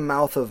 In the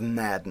Mouth of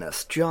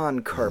Madness.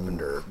 John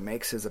Carpenter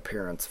makes his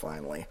appearance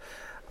finally.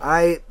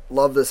 I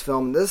love this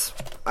film.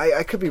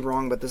 I could be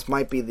wrong, but this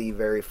might be the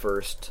very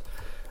first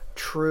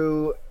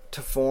true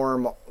to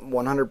form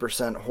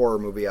 100% horror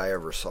movie I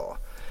ever saw.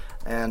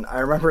 And I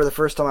remember the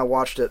first time I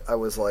watched it, I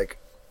was like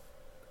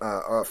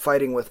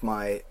fighting with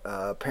my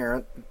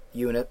parent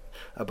unit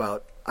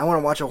about, I want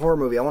to watch a horror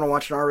movie, I want to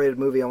watch an R-rated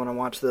movie, I want to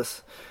watch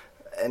this.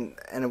 And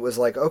it was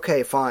like,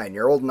 okay, fine,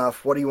 you're old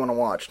enough, what do you want to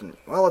watch? And,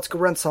 well, let's go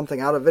rent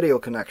something out of Video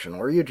Connection,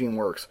 where Eugene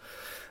works.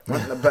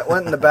 Went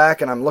in the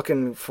back, and I'm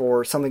looking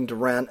for something to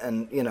rent,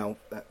 and, you know,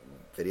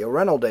 video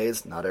rental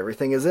days, not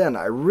everything is in.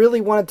 I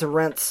really wanted to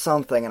rent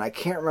something, and I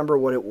can't remember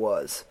what it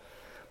was,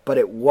 but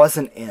it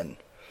wasn't in.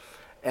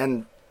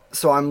 And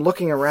so I'm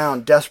looking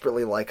around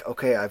desperately like,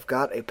 okay, I've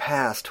got a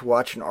pass to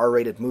watch an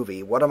R-rated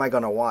movie. What am I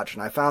going to watch?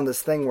 And I found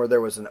this thing where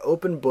there was an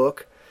open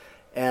book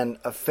and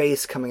a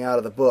face coming out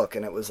of the book,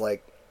 and it was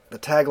like, the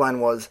tagline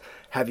was,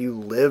 have you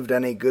lived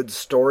any good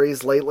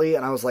stories lately?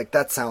 And I was like,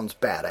 that sounds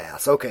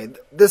badass. Okay,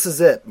 this is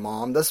it,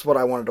 Mom. This is what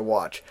I wanted to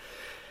watch.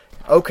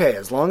 Okay,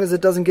 as long as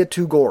it doesn't get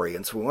too gory.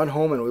 And so we went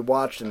home and we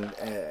watched, and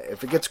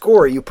if it gets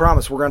gory, you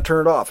promise we're going to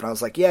turn it off. And I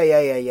was like,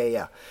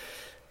 yeah.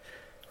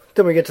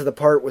 Then we get to the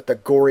part with the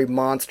gory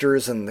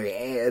monsters and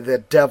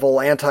the devil,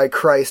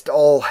 Antichrist,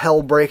 all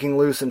hell breaking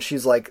loose, and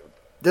she's like,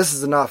 this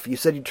is enough. You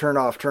said you'd turn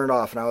it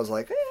off. And I was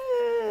like,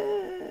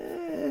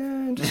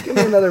 just give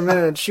me another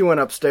minute. And she went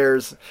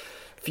upstairs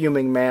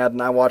fuming mad,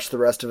 and I watched the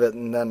rest of it,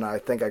 and then I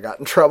think I got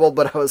in trouble,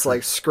 but I was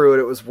like, screw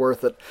it was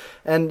worth it.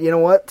 And you know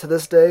what? To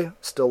this day,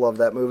 still love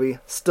that movie.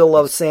 Still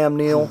love Sam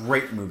Neill.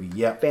 Great movie,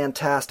 yeah.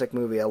 Fantastic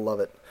movie. I love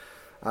it.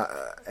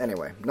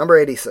 Anyway, number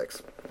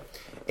 86.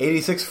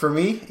 86 for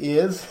me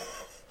is,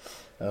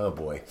 oh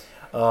boy,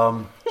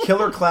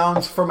 Killer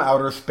Clowns from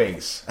Outer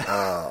Space.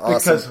 Awesome.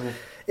 Because,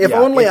 if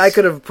only I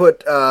could have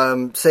put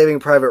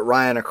Saving Private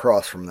Ryan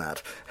across from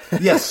that.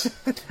 Yes.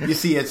 You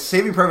see,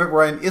 Saving Private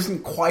Ryan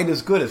isn't quite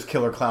as good as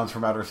Killer Clowns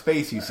from Outer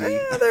Space, you see.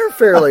 Yeah, they're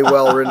fairly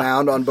well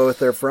renowned on both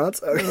their fronts.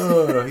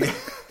 The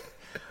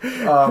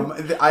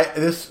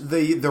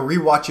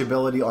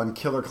rewatchability on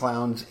Killer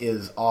Clowns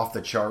is off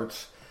the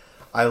charts.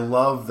 I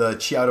love the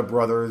Chiodo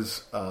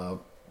brothers,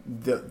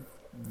 the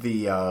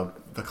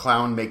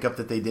clown makeup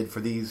that they did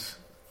for this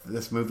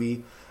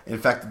movie. In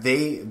fact,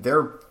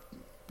 they're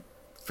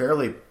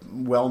fairly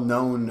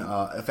well-known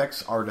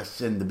effects artists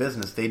in the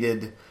business. They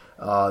did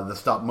the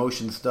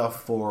stop-motion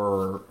stuff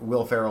for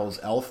Will Ferrell's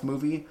Elf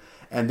movie,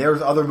 and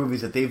there's other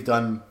movies that they've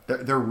done.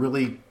 They're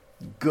really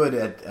good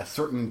at a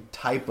certain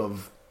type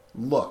of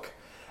look,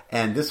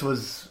 and this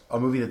was a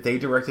movie that they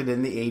directed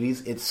in the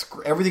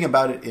 80s. Everything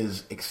about it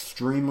is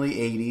extremely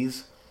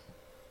 80s.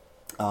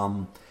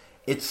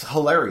 It's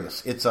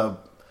hilarious. It's a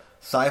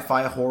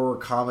sci-fi horror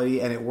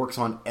comedy, and it works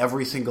on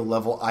every single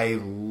level. I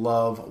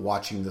love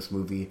watching this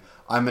movie.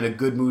 I'm in a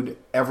good mood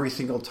every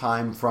single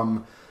time,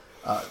 from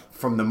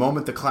the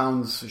moment the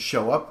clowns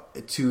show up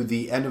to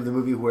the end of the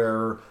movie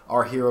where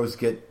our heroes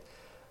get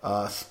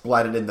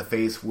splatted in the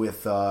face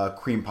with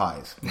cream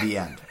pies. The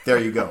end. There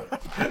you go.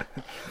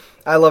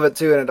 I love it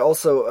too, and it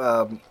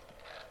also,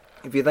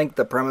 if you think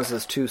the premise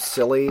is too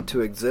silly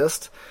to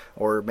exist,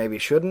 or maybe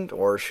shouldn't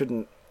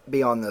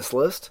be on this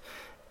list,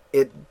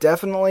 it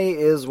definitely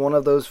is one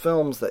of those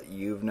films that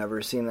you've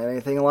never seen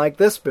anything like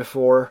this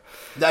before.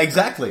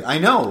 Exactly, I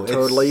know.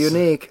 Totally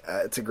unique.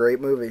 It's a great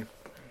movie.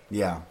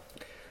 Yeah.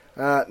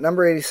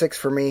 Number 86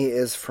 for me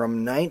is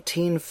from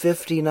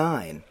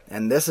 1959,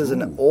 and this is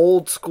an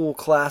old school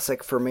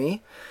classic for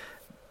me.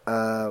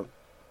 It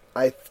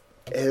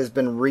has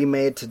been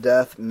remade to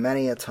death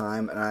many a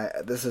time,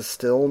 and this is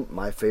still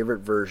my favorite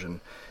version.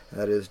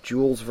 That is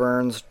Jules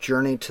Verne's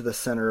Journey to the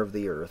Center of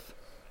the Earth.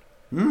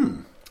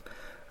 Hold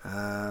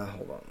on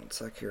one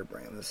sec here,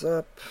 bringing this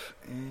up.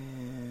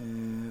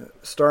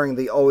 Starring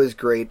the always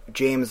great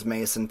James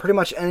Mason. Pretty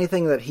much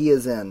anything that he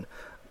is in,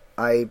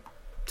 I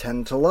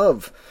tend to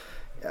love.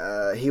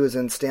 He was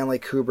in Stanley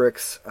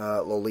Kubrick's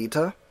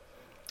Lolita,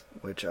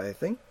 which I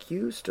think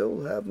you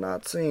still have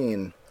not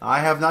seen. I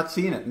have not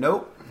seen it,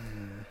 nope.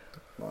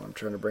 Well, I'm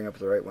trying to bring up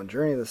the right one.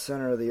 Journey to the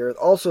Center of the Earth,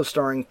 also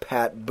starring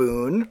Pat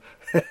Boone.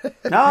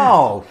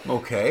 No,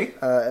 okay.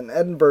 An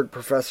Edinburgh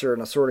professor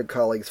and assorted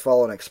colleagues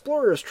follow an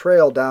explorer's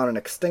trail down an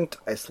extinct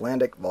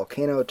Icelandic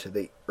volcano to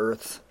the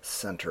Earth's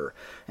center.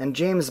 And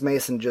James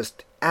Mason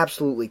just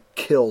absolutely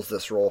kills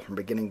this role from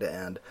beginning to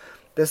end.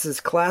 This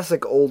is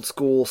classic old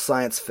school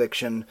science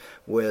fiction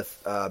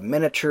with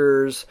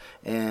miniatures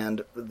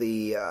and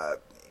the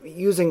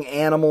using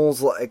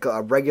animals like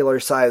a regular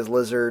sized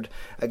lizard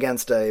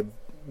against a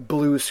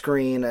blue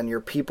screen, and your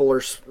people are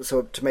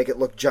so to make it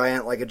look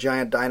giant, like a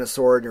giant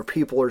dinosaur, and your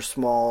people are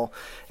small,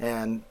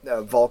 and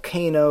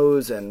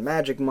volcanoes and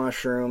magic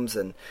mushrooms,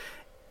 and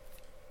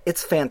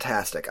it's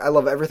fantastic. I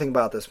love everything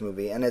about this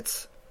movie, and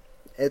it's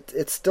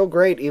still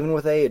great even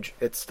with age.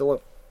 It's still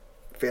a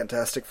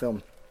fantastic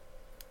film.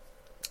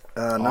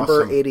 Awesome.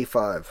 Number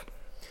 85.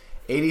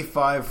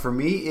 85 for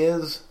me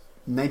is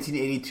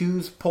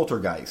 1982's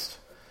Poltergeist,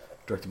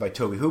 directed by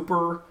Tobe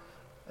Hooper.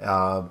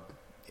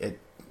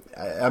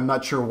 I'm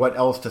not sure what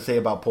else to say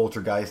about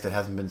Poltergeist that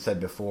hasn't been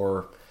said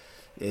before.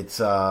 It's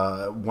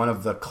one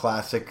of the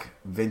classic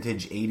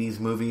vintage 80s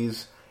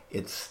movies.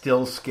 It's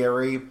still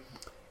scary.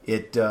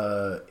 It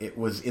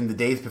was in the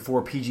days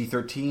before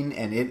PG-13,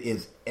 and it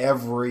is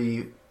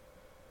every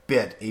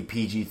bit a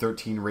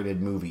PG-13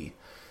 rated movie.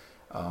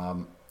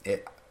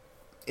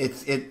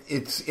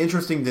 It's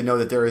interesting to know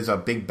that there is a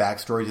big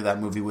backstory to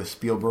that movie with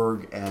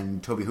Spielberg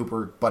and Tobe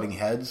Hooper butting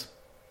heads.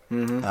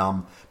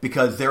 Mm-hmm.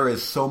 Because there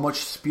is so much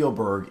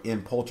Spielberg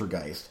in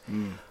Poltergeist.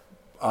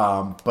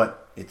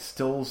 But it's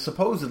still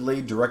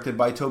supposedly directed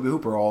by Tobe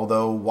Hooper,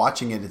 although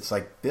watching it, it's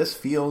like, this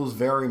feels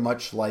very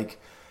much like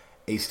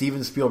a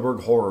Steven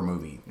Spielberg horror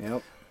movie.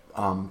 Yep.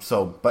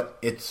 But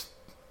it's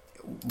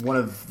one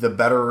of the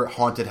better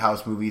haunted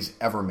house movies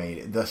ever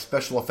made. The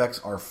special effects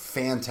are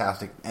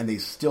fantastic, and they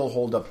still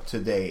hold up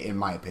today, in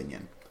my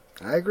opinion.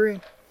 I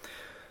agree.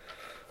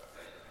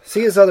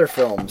 See his other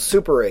film,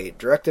 Super 8,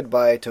 directed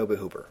by Tobe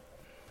Hooper.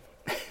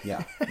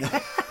 Yeah.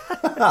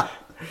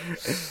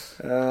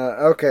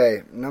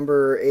 Okay,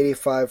 number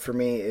 85 for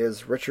me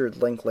is Richard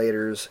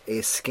Linklater's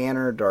A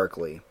Scanner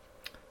Darkly,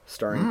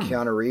 starring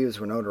Keanu Reeves,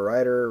 Winona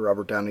Ryder,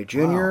 Robert Downey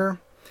Jr.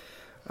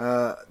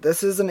 Wow.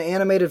 This is an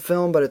animated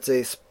film, but it's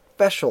a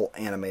special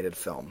animated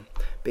film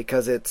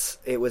because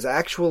it was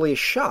actually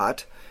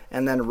shot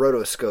and then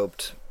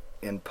rotoscoped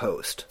in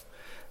post.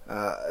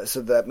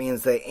 So that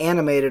means they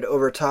animated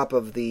over top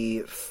of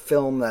the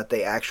film that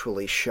they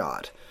actually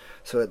shot.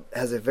 So it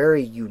has a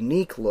very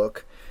unique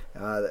look.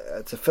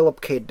 It's a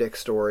Philip K. Dick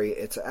story.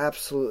 It's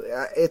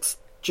it's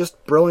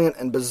just brilliant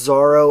and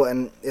bizarro,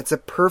 and it's a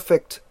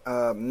perfect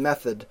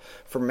method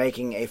for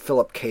making a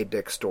Philip K.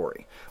 Dick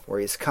story, where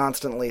he's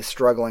constantly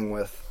struggling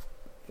with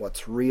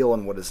what's real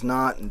and what is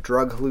not, and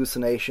drug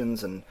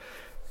hallucinations, and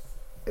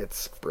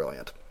it's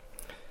brilliant.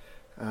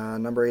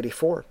 Number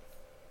 84.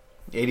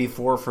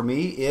 84 for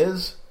me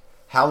is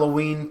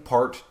Halloween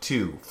Part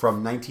 2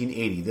 from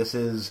 1980. This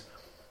is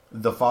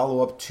the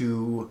follow-up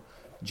to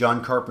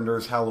John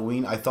Carpenter's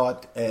Halloween. I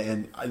thought,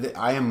 and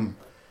I am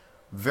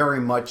very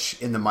much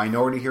in the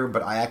minority here,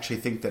 but I actually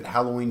think that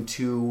Halloween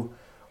 2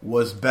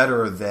 was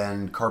better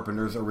than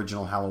Carpenter's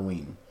original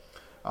Halloween.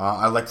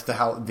 I liked the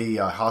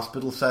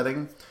hospital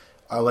setting.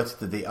 I liked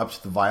that they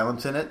upped the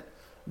violence in it.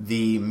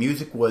 The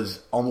music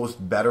was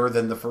almost better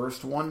than the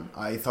first one.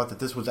 I thought that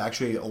this was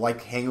actually,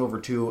 like Hangover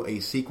 2, a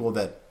sequel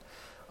that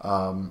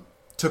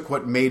took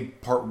what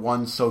made Part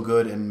 1 so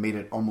good and made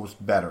it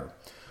almost better.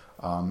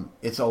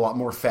 It's a lot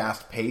more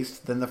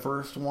fast-paced than the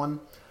first one.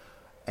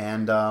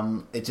 And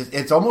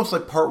it's almost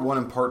like Part 1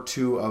 and Part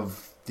 2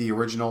 of the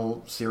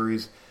original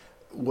series.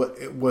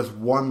 It was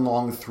one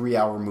long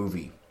 3-hour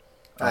movie.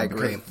 I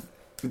agree.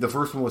 The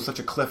first one was such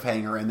a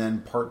cliffhanger, and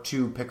then Part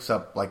 2 picks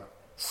up like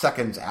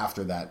seconds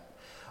after that.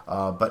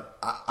 But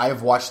I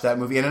have watched that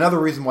movie. And another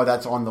reason why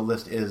that's on the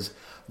list is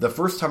the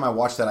first time I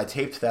watched that, I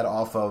taped that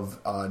off of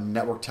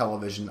network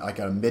television, like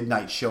a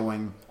midnight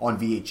showing on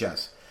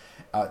VHS.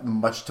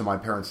 Much to my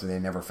parents, they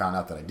never found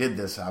out that I did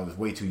this. I was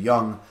way too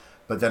young.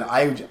 But then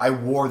I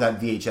wore that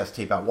VHS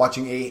tape out,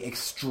 watching a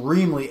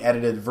extremely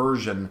edited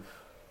version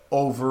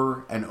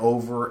over and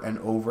over and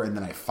over. And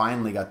then I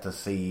finally got to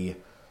see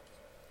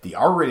the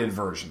R-rated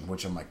version,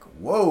 which I'm like,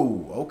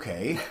 whoa,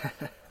 okay.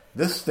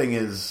 This thing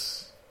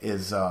is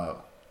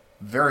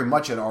very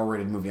much an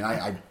R-rated movie,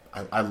 and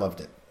I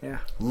loved it. Yeah,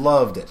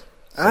 loved it.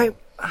 So.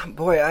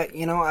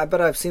 I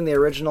bet I've seen the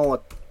original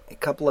a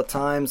couple of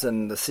times,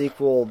 and the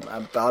sequel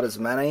about as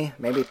many,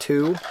 maybe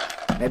 2,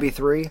 maybe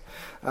 3.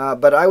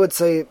 But I would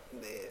say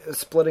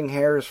splitting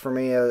hairs for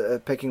me,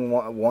 picking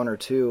one or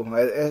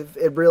 2.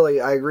 It really,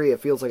 I agree.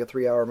 It feels like a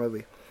 3-hour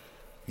movie.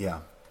 Yeah.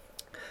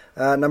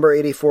 Number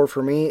 84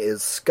 for me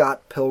is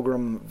Scott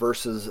Pilgrim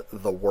vs.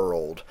 the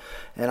World.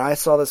 And I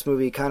saw this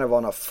movie kind of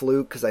on a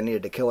fluke because I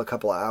needed to kill a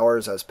couple of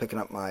hours. I was picking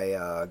up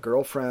my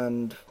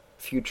girlfriend,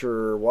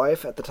 future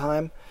wife at the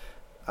time,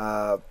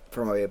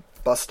 from a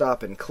bus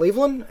stop in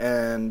Cleveland.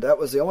 And that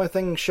was the only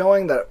thing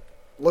showing that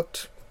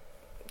looked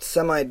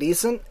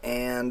semi-decent.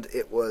 And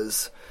it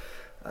was...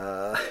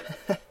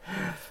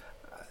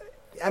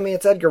 I mean,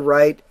 it's Edgar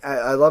Wright.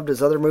 I loved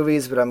his other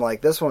movies, but I'm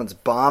like, this one's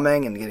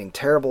bombing and getting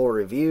terrible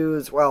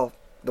reviews. Well,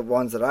 the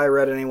ones that I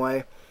read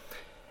anyway.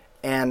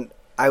 And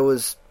I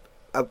was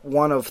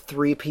one of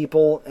 3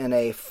 people in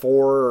a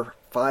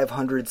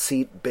 500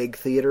 seat big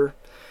theater.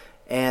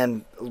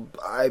 And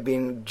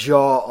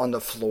jaw on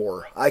the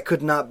floor. I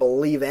could not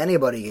believe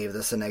anybody gave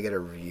this a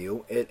negative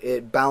review.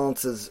 It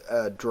balances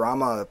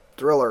drama,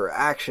 thriller,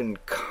 action,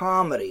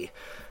 comedy.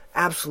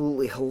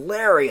 Absolutely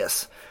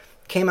hilarious.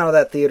 Came out of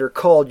that theater,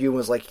 called you, and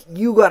was like,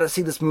 you got to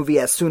see this movie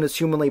as soon as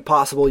humanly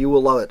possible. You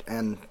will love it.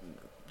 And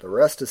the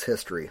rest is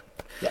history.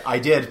 Yeah, I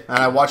did, and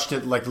I watched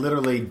it like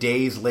literally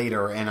days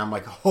later, and I'm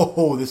like,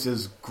 oh, this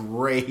is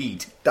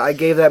great. I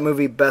gave that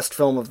movie best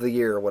film of the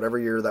year, whatever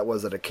year that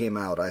was that it came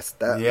out.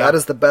 That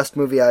is the best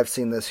movie I've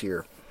seen this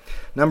year.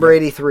 Number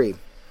 83.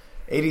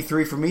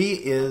 83 for me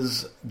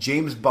is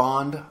James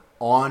Bond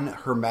on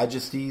Her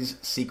Majesty's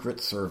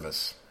Secret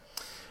Service.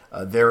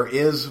 There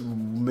is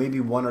maybe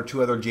 1 or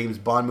 2 other James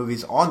Bond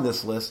movies on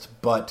this list,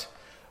 but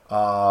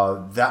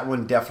that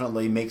one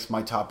definitely makes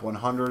my top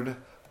 100.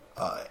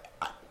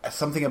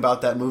 Something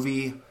about that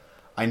movie,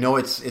 I know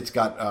it's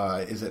got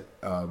I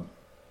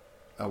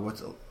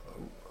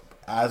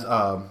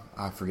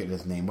forget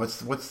his name.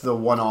 What's the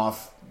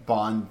one-off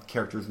Bond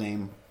character's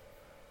name?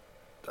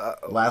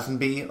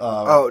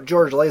 Lazenby.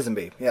 George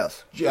Lazenby.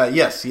 Yes.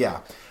 Yes. Yeah.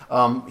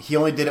 He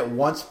only did it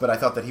once, but I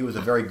thought that he was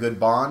a very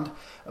good Bond.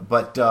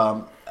 But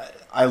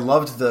I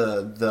loved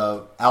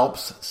the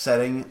Alps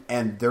setting,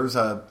 and there's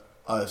a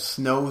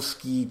snow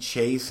ski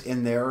chase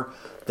in there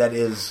that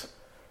is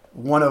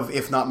one of,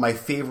 if not my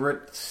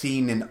favorite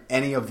scene in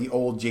any of the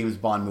old James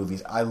Bond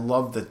movies. I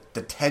love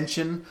the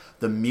tension,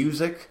 the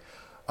music,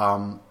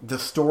 the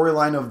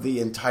storyline of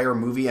the entire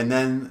movie, and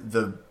then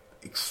the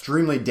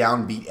extremely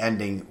downbeat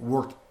ending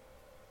worked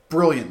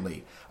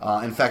brilliantly.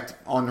 In fact,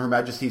 on Her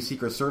Majesty's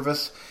Secret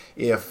Service,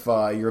 if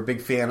you're a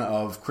big fan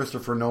of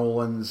Christopher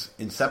Nolan's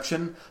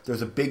Inception,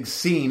 there's a big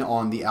scene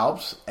on the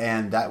Alps,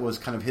 and that was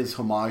kind of his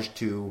homage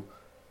to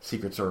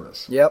Secret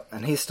Service. Yep,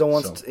 and he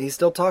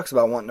still talks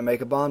about wanting to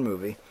make a Bond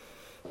movie.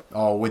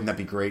 Oh, wouldn't that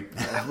be great?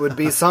 It would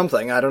be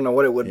something. I don't know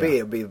what it would be.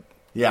 It would be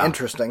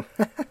interesting.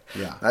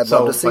 Yeah. I'd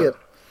love to see it.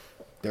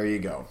 There you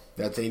go.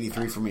 That's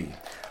 83 for me.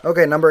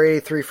 Okay, number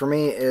 83 for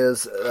me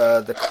is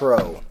The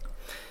Crow.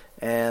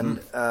 And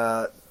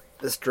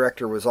this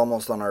director was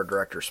almost on our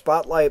director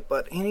spotlight,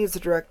 but he needs to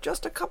direct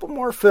just a couple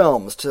more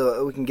films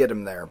till we can get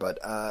him there. But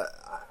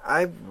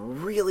I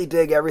really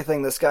dig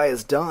everything this guy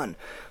has done.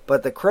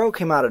 But The Crow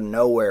came out of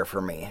nowhere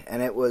for me,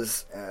 and it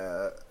was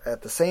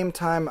at the same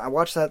time, I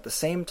watched that at the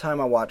same time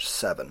I watched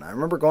Seven. I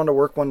remember going to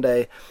work one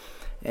day,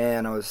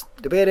 and I was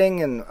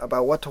debating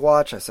about what to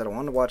watch. I said I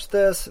wanted to watch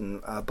this,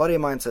 and a buddy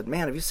of mine said,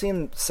 man, have you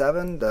seen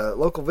Seven? The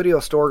local video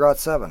store got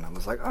Seven. I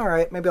was like, all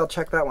right, maybe I'll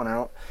check that one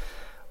out.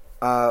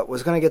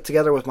 Was going to get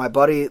together with my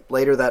buddy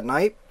later that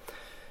night.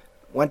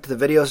 Went to the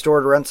video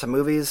store to rent some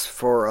movies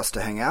for us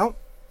to hang out.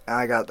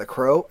 I got The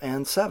Crow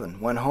and Seven.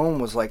 Went home,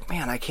 was like,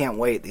 man, I can't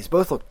wait. These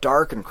both look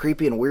dark and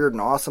creepy and weird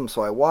and awesome.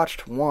 So I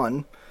watched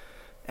one,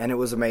 and it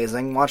was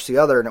amazing. Watched the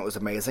other, and it was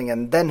amazing.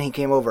 And then he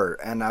came over,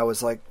 and I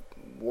was like,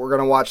 we're going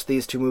to watch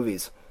these 2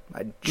 movies.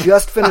 I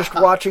just finished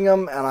watching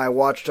them, and I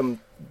watched them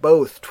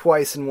both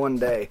twice in one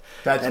day.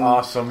 That's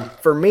awesome.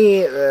 For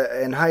me,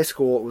 in high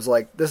school, it was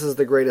like, this is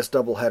the greatest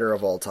doubleheader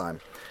of all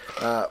time.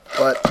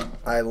 But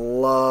I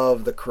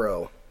love The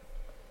Crow.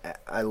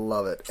 I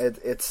love it.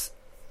 It's.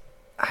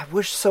 I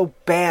wish so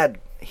bad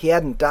he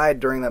hadn't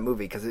died during that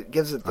movie, because it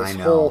gives it this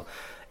whole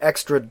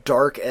extra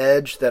dark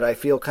edge that I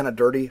feel kind of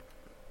dirty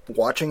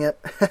watching it.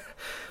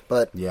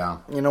 But yeah,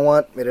 you know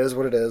what? It is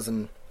what it is,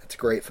 and it's a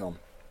great film.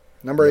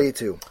 Number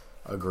 82.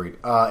 Agreed.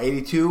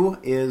 82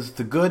 is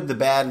The Good, the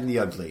Bad, and the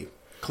Ugly.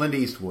 Clint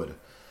Eastwood.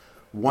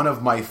 One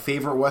of my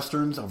favorite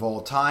Westerns of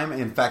all time.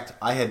 In fact,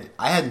 I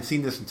hadn't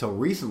seen this until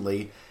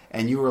recently,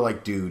 and you were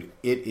like, dude,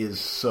 it is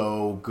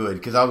so good.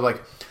 Because I was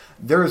like,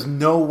 there is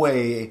no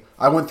way.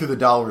 I went through the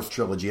Dollars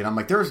trilogy, and I'm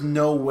like, there's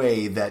no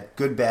way that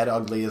Good, Bad,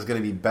 Ugly is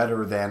going to be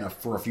better than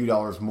For a Few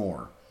Dollars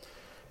More.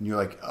 And you're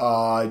like,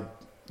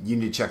 you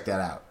need to check that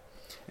out.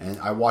 And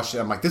I watched it.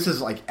 I'm like, this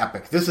is like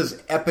epic. This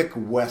is epic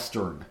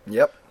Western.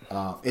 Yep.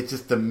 It's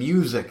just the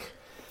music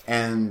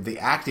and the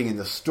acting and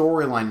the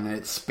storyline, and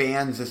it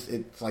spans.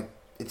 It's like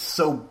it's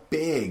so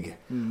big,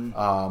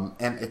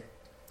 and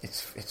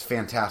it's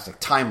fantastic,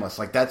 timeless.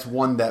 Like that's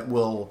one that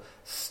will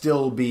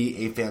still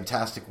be a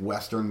fantastic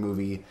Western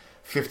movie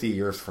 50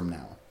 years from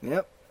now.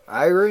 Yep,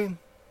 I agree.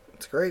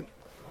 It's great.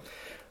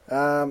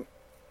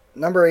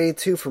 Number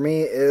 82 for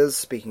me is,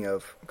 speaking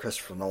of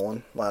Christopher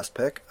Nolan, last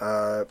pick,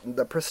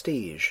 The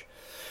Prestige.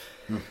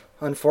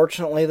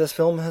 Unfortunately, this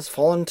film has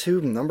fallen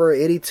to number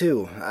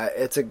 82.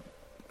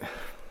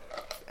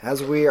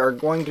 As we are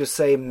going to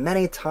say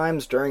many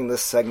times during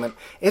this segment,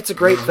 it's a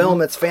great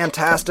film. It's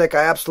fantastic.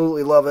 I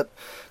absolutely love it.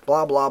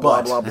 Blah, blah,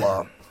 blah, blah,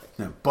 blah.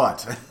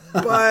 But,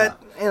 I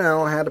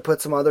had to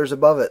put some others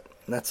above it.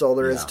 That's all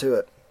there is to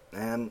it.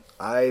 And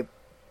I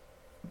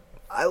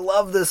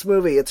love this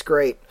movie. It's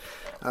great.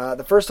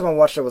 The first time I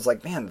watched it, I was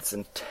like, man, it's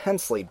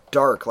intensely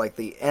dark, like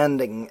the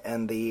ending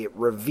and the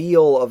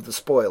reveal of the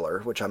spoiler,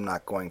 which I'm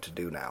not going to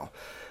do now,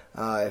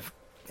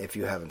 if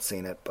you haven't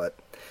seen it. But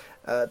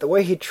the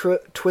way he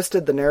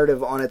twisted the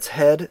narrative on its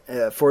head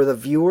for the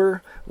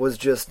viewer was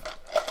just...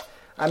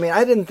 I mean,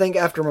 I didn't think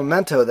after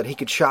Memento that he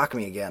could shock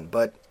me again,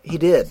 but he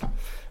did,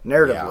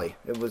 narratively.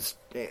 Yeah. It was...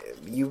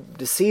 You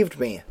deceived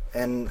me,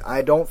 and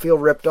I don't feel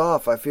ripped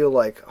off. I feel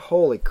like,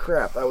 holy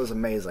crap, that was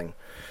amazing.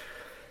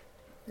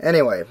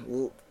 Anyway,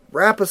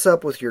 wrap us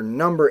up with your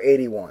number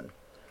 81.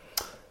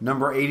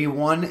 Number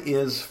 81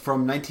 is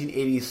from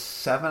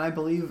 1987, I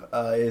believe,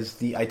 is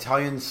the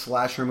Italian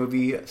slasher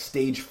movie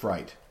Stage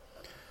Fright.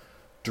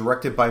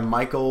 Directed by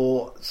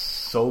Michael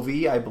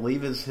Sovi, I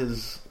believe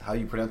is how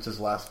you pronounce his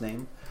last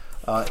name.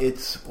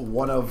 It's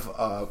one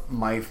of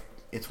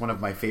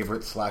my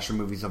favorite slasher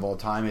movies of all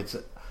time. It's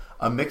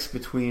a mix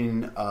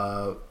between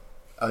a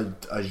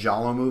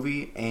giallo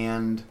movie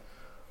and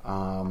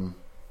a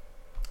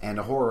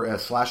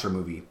slasher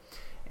movie,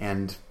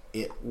 and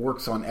it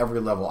works on every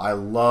level. I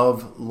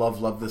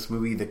love this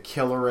movie. The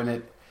killer in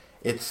it,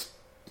 it's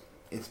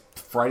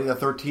Friday the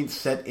 13th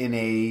set in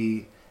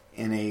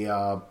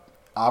a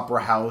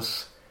opera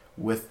house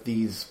with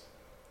these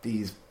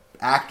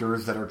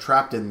actors that are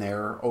trapped in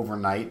there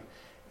overnight,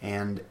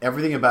 and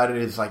everything about it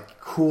is like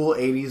cool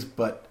 80s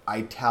but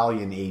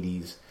Italian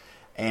 80s,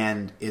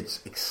 and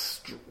it's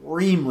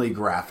extremely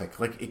graphic,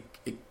 like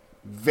it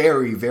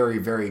very, very,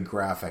 very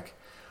graphic.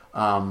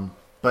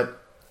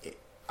 But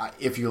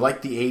if you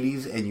like the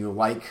 80s and you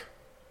like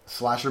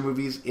slasher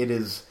movies, it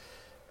is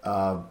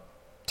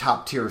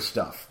top tier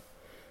stuff.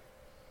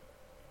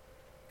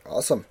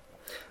 Awesome.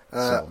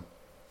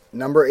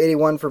 Number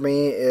 81 for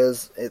me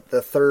is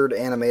the third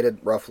animated,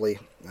 roughly,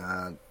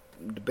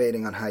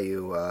 debating on how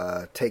you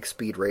take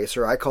Speed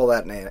Racer. I call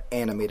that an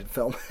animated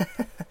film.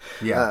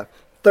 Yeah.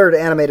 Third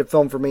animated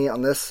film for me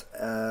on this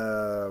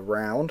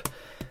round,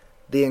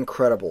 The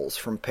Incredibles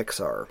from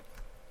Pixar.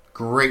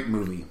 Great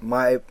movie.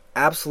 My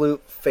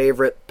absolute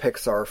favorite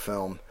Pixar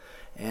film.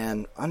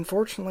 And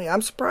unfortunately,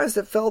 I'm surprised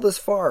it fell this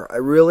far. I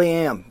really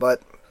am.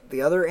 But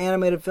the other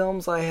animated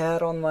films I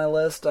had on my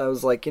list, I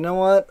was like, you know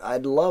what?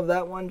 I'd love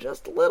that one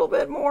just a little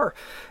bit more.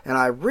 And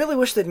I really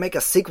wish they'd make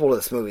a sequel to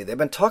this movie. They've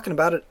been talking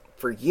about it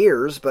for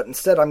years, but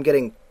instead I'm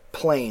getting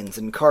planes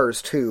and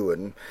Cars 2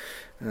 and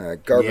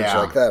garbage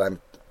like that I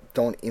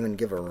don't even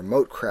give a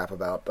remote crap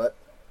about. But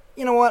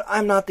you know what?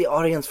 I'm not the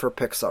audience for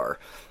Pixar.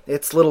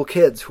 It's little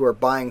kids who are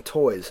buying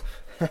toys.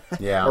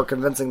 Or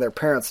convincing their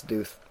parents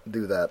to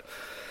do that.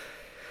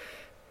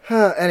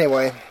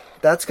 Anyway,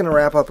 that's going to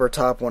wrap up our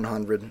top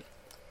 100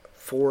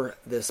 for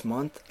this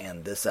month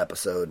and this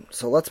episode.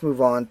 So let's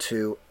move on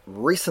to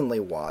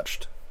recently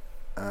watched.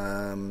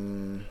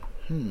 Do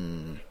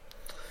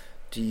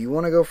you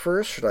want to go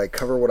first? Should I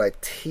cover what I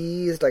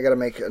teased? I got to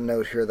make a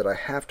note here that I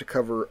have to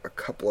cover a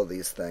couple of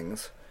these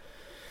things.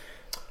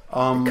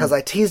 Because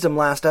I teased them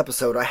last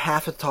episode, I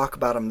have to talk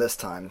about them this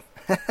time.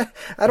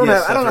 I don't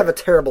have a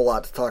terrible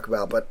lot to talk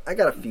about, but I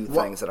got a few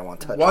things that I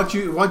want to touch on. Why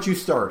don't you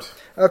start?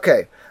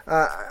 Okay.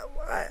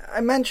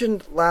 I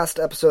mentioned last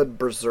episode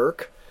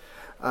Berserk,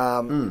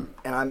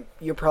 and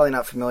you're probably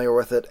not familiar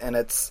with it, and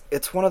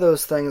it's one of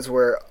those things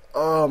where,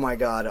 oh my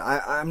god,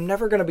 I'm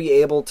never going to be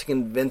able to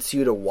convince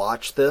you to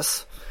watch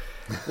this,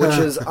 which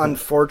is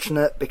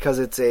unfortunate because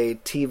it's a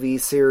TV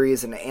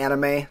series, an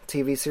anime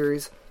TV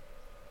series,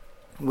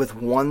 with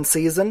one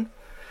season.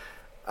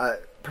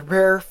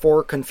 Prepare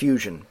for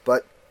confusion.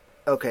 But,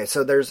 okay,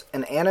 so there's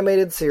an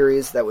animated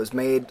series that was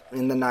made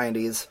in the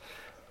 90s,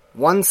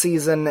 one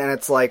season, and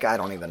it's like, I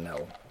don't even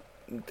know,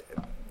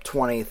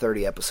 20,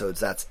 30 episodes,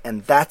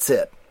 that's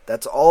it.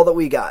 That's all that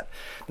we got.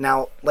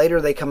 Now,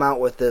 later they come out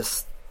with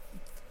this.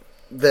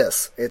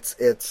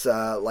 It's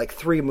like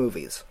 3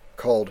 movies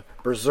called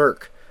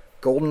Berserk,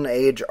 Golden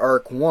Age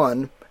Arc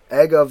 1,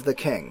 Egg of the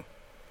King.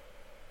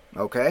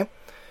 Okay?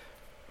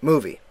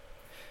 Movie.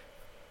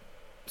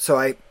 So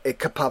it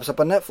pops up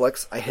on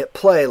Netflix. I hit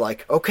play,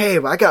 like, okay,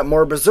 I got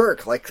more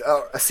Berserk. Like,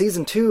 a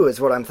season 2 is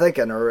what I'm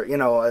thinking, or, you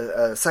know,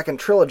 a second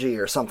trilogy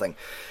or something.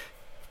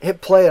 Hit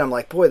play, and I'm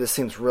like, boy, this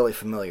seems really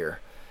familiar.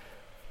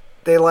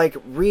 They, like,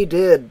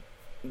 redid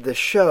the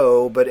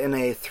show, but in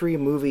a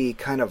 3-movie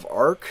kind of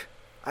arc.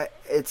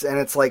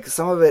 It's like,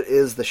 some of it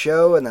is the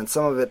show, and then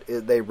some of it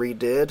they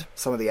redid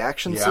some of the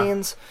action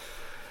scenes.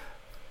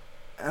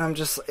 And I'm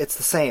just, it's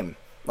the same.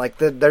 Like,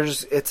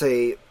 it's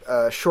a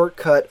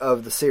shortcut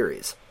of the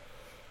series.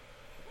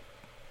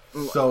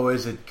 So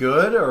is it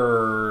good,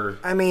 or?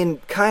 I mean,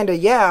 kinda,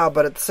 yeah,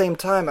 but at the same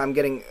time,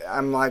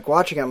 I'm like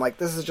watching it, I'm like,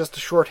 this is just a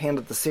shorthand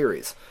of the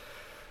series.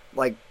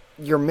 Like,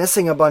 you're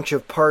missing a bunch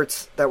of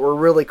parts that were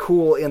really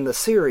cool in the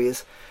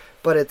series,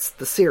 but it's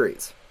the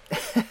series.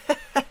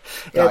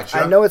 Gotcha.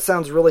 I know it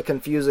sounds really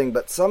confusing,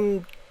 but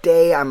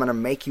someday I'm gonna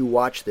make you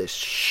watch this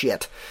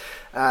shit.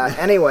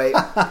 Anyway,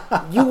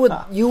 you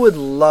would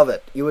love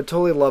it. You would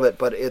totally love it,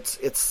 but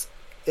it's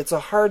a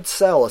hard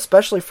sell,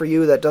 especially for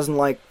you that doesn't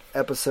like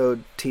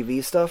episode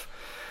TV stuff.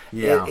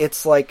 Yeah,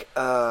 it's like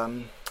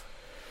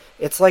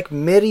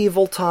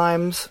medieval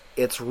times.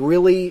 It's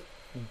really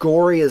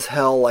gory as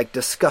hell, like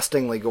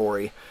disgustingly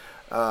gory.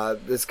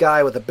 This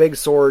guy with a big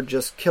sword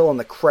just killing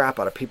the crap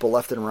out of people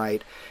left and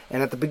right.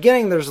 And at the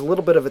beginning, there's a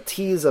little bit of a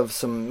tease of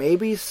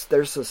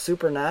there's a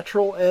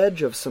supernatural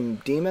edge of some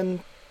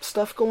demon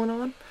stuff going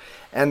on.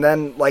 And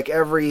then, like,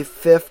 every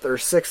 5th or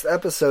 6th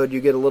episode, you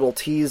get a little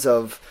tease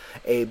of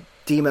a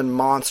demon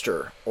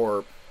monster,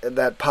 or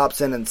that pops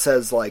in and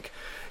says, like,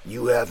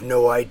 you have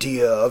no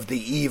idea of the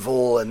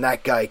evil, and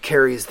that guy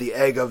carries the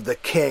egg of the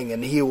king,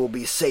 and he will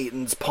be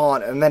Satan's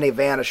pawn. And then he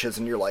vanishes,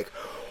 and you're like,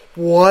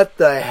 what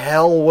the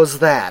hell was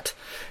that?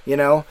 You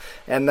know?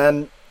 And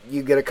then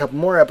you get a couple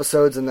more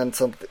episodes, and then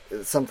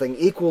something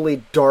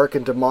equally dark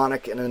and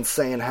demonic and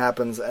insane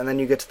happens, and then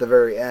you get to the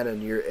very end,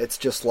 and it's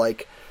just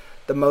like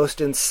the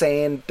most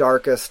insane,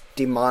 darkest,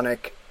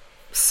 demonic,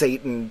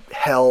 Satan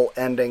hell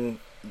ending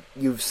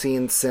you've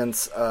seen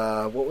since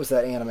what was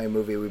that anime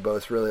movie we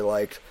both really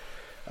liked?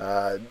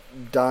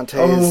 Dante's.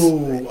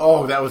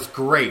 Oh, that was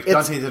great.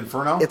 Dante's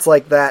Inferno. It's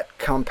like that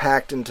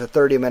compact into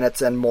 30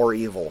 minutes and more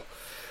evil.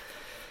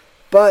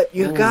 But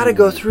you've got to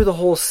go through the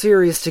whole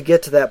series to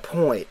get to that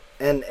point,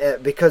 and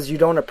because you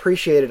don't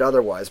appreciate it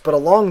otherwise. But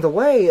along the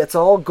way, it's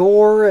all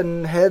gore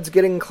and heads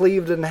getting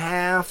cleaved in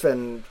half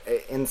and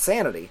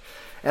insanity.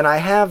 And I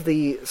have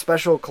the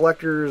special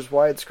collector's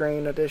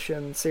widescreen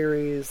edition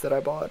series that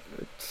I bought.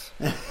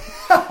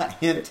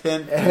 Hint,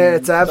 hint.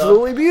 It's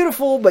absolutely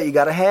beautiful, but you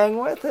got to hang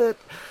with it.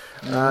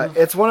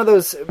 It's one of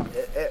those.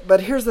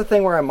 But here's the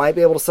thing where I might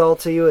be able to sell it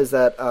to you is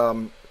that,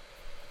 and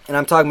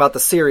I'm talking about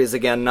the series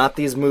again, not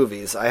these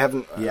movies. I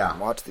haven't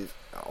watched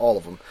all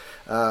of them,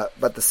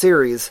 but the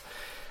series.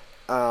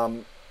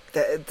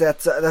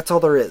 That's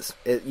all there is.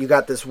 You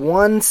got this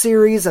one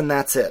series and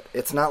that's it.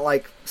 It's not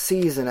like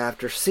season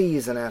after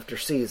season after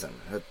season.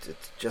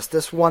 It's just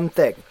this one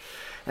thing.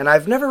 And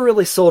I've never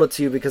really sold it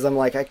to you because I'm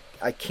like,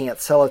 I can't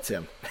sell it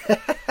to him.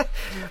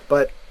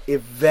 But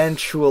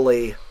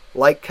eventually,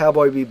 like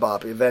Cowboy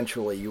Bebop,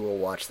 eventually you will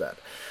watch that.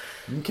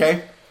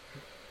 Okay.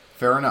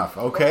 Fair enough.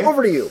 Okay.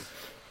 Over to you.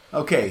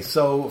 Okay,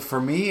 so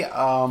for me,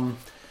 I'm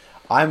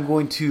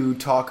going to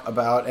talk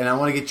about, and I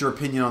want to get your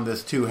opinion on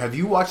this too. Have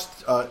you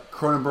watched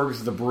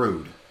Cronenberg's The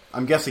Brood?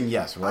 I'm guessing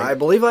yes, right? I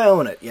believe I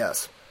own it,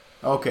 yes.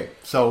 Okay,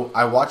 so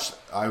I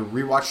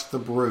rewatched The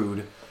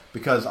Brood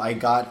because I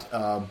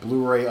got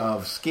Blu-ray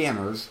of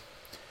Scanners,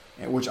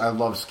 which I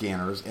love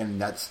Scanners,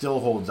 and that still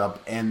holds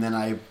up, and then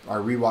I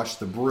rewatched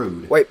The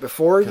Brood. Wait,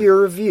 before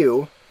your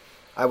review,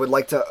 I would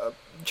like to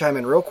chime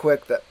in real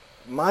quick that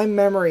my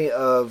memory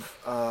of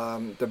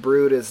The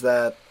Brood is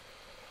that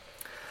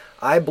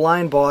I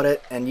blind bought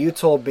it, and you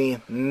told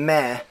me,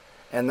 meh,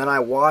 and then I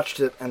watched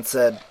it and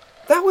said,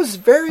 that was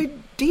very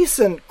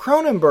decent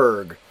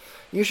Cronenberg.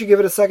 You should give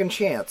it a second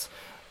chance.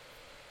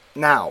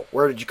 Now,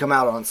 where did you come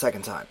out on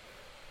second time?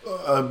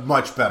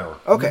 Much better.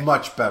 Okay.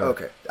 Much better.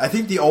 Okay. I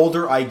think the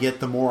older I get,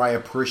 the more I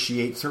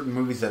appreciate certain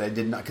movies that I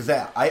did not, because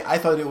I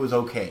thought it was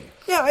okay.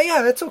 Yeah,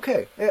 it's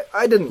okay.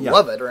 I didn't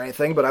love it or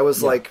anything, but I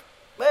was like,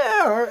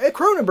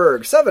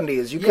 Cronenberg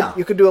 70s.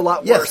 You could do a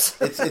lot worse.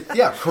 It's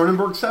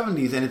Cronenberg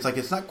 70s, and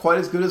it's not quite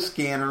as good as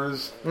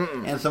Scanners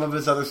and some of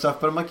his other stuff.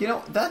 But I'm like,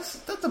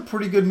 that's a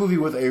pretty good movie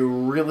with a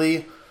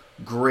really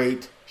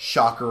great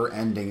shocker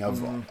ending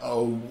of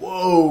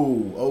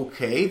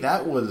okay,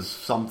 that was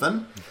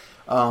something.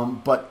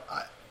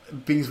 But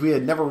because we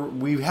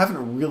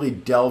haven't really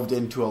delved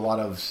into a lot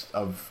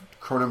of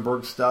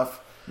Cronenberg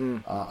stuff,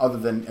 other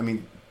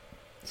than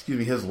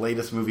his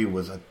latest movie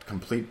was a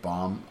complete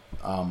bomb.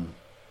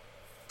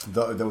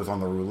 That was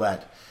on the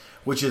roulette,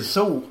 which is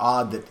so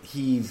odd that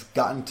he's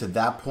gotten to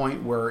that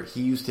point where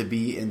he used to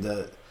be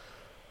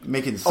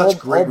making such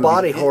great all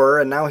body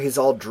horror, and now he's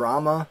all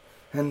drama.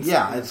 And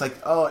it's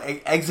like,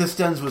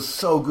 Existenz was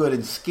so good,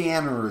 and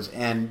Scanners,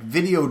 and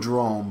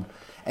Videodrome,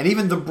 and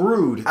even The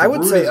Brood. I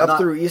would say up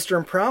through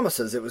Eastern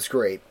Promises, it was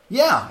great.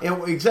 Yeah,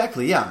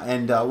 exactly. Yeah,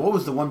 and what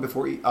was the one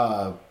before?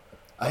 A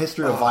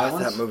History of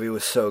Violence. That movie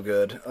was so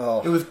good. Oh,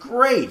 it was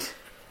great.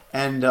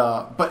 And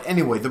but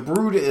anyway, The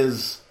Brood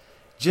is.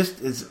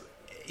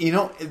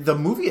 The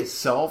movie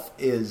itself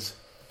is,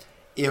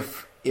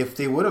 if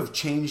they would have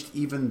changed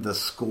even the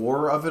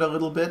score of it a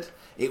little bit,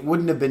 it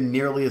wouldn't have been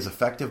nearly as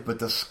effective. But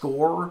the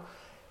score,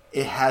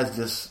 it has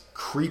this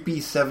creepy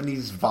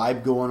 70s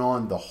vibe going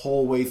on the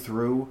whole way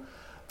through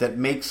that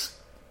makes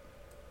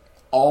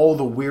all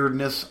the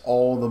weirdness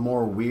all the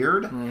more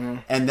weird. Mm-hmm.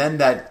 And then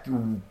that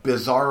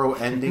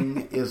bizarro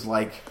ending is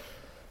like,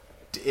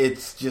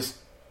 it's just...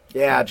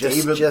 Yeah,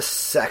 just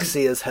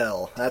sexy as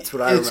hell. That's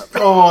what I remember.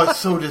 It's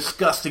so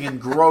disgusting and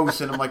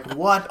gross, and I'm like,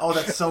 what? Oh,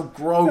 that's so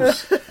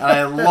gross, and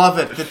I love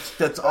it.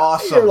 That's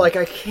awesome. You're like,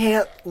 I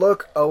can't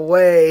look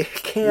away,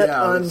 can't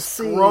unsee.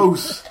 It's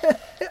gross.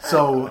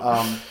 So,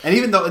 and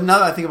even though now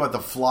that I think about The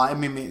Fly,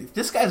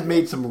 this guy's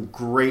made some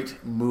great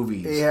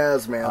movies. He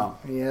has, man.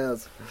 He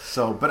has.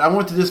 So, but I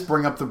wanted to just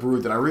bring up The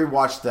Brood. That I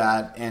rewatched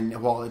that,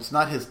 and while it's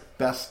not his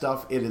best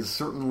stuff, it is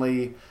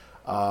certainly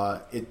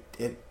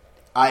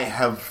I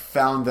have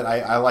found that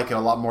I like it a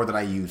lot more than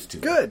I used to.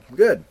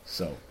 Good.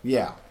 So,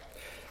 yeah.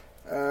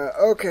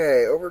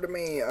 Okay, over to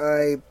me.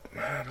 I'm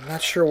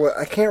not sure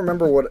I can't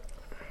remember what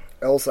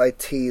else I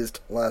teased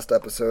last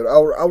episode.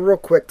 I'll real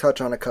quick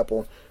touch on a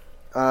couple.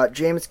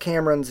 James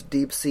Cameron's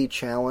Deep Sea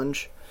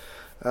Challenge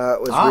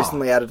was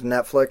recently added to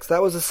Netflix.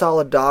 That was a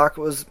solid doc.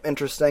 It was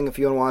interesting if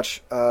you want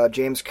to watch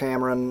James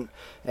Cameron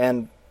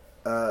and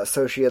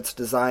associates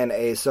design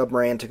a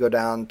submarine to go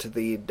down to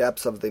the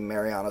depths of the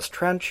Marianas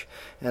Trench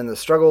and the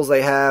struggles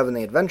they have and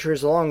the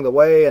adventures along the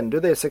way, and do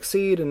they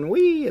succeed, and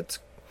it's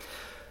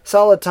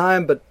solid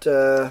time, but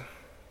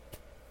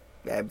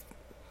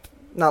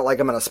not like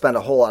I'm going to spend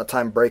a whole lot of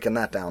time breaking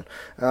that down.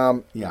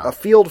 A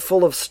field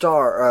full of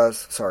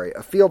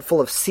a field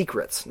full of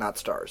secrets, not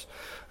stars.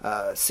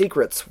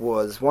 Secrets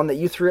was one that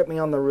you threw at me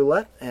on the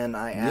roulette, and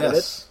I added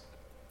it.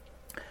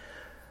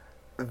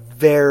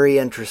 Very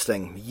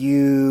interesting.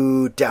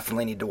 You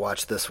definitely need to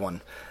watch this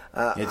one.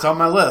 It's on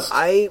my list.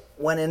 I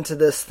went into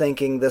this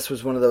thinking this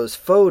was one of those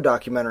faux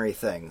documentary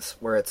things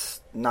where it's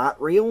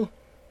not real,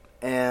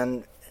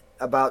 and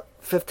about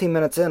 15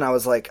 minutes in, I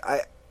was like,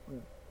 I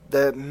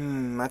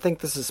think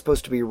this is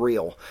supposed to be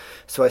real.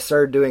 So I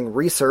started doing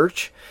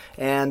research,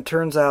 and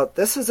turns out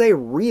this is a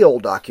real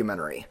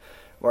documentary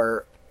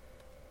where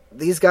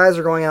these guys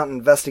are going out and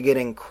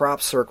investigating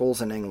crop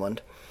circles in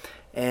England,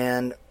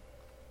 and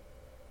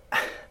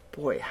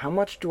boy, how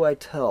much do I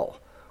tell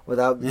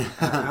without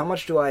how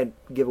much do I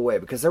give away?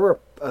 Because there were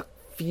a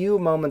few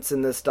moments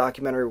in this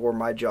documentary where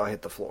my jaw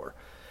hit the floor.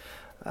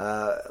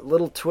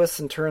 Little twists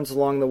and turns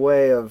along the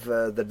way of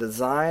the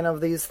design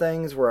of these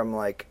things where I'm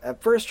like,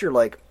 at first you're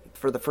like,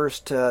 for the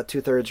first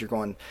 2/3 you're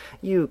going,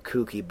 you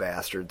kooky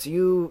bastards,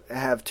 you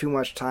have too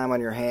much time on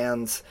your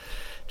hands.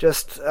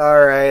 Just,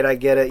 alright, I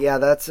get it. Yeah,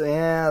 that's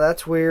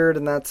weird,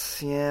 and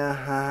that's,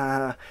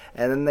 and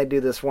then they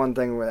do this one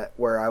thing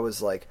where I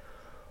was like,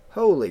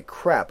 holy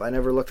crap, I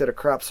never looked at a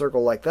crop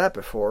circle like that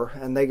before.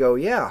 And they go,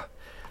 yeah,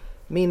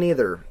 me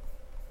neither.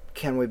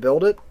 Can we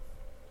build it?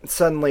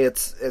 Suddenly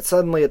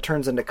it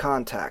turns into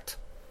Contact,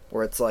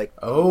 where it's like,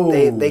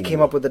 they came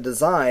up with a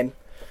design,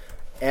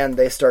 and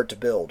they start to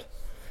build.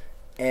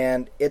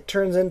 And it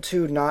turns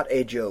into not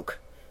a joke.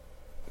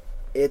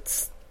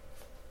 It's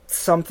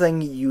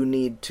something you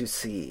need to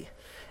see.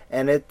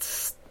 And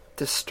it's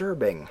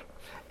disturbing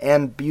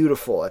and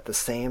beautiful at the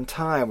same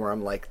time, where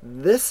I'm like,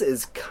 this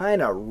is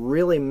kind of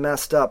really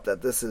messed up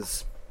that this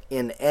is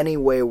in any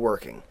way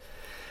working.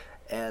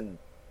 And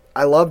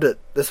I loved it.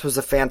 This was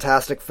a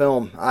fantastic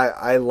film.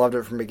 I loved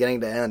it from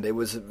beginning to end. It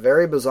was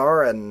very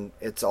bizarre, and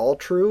it's all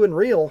true and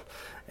real.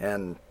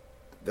 And,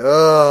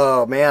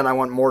 oh, man, I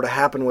want more to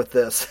happen with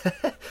this.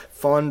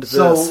 Fund this.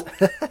 So,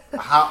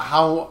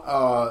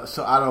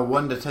 so out of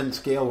 1 to 10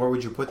 scale, where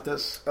would you put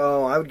this?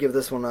 Oh, I would give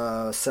this one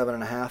a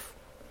 7.5.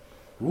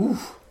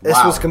 Oof.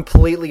 This was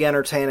completely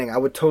entertaining. I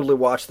would totally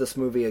watch this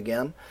movie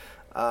again.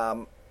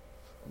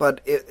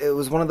 But it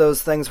was one of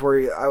those things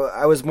where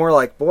I was more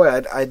like, boy,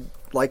 I'd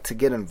like to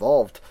get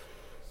involved.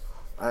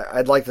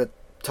 I'd like to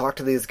talk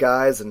to these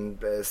guys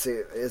and see,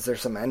 is there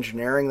some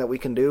engineering that we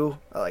can do?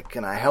 Like,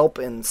 can I help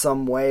in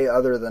some way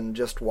other than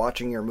just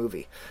watching your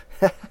movie?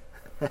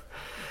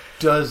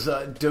 Does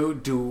it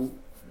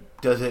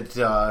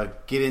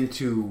get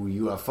into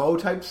UFO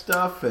type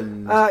stuff?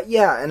 And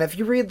yeah, and if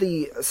you read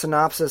the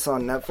synopsis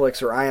on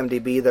Netflix or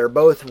IMDb, they're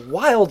both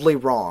wildly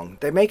wrong.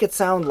 They make it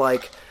sound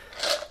like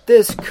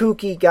this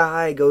kooky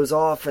guy goes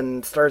off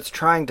and starts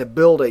trying to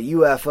build a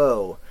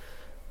UFO.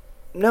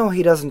 No,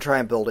 he doesn't try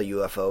and build a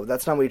UFO.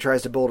 That's not what he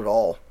tries to build at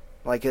all.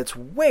 Like, it's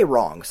way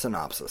wrong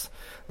synopsis.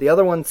 The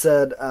other one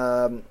said,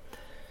 a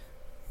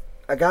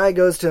guy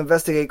goes to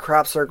investigate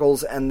crop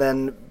circles and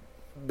then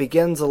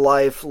begins a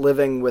life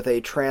living with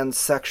a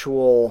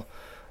transsexual...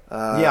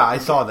 yeah, I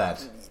saw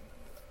that.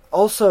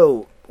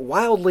 Also,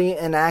 wildly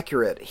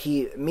inaccurate.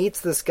 He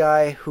meets this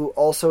guy who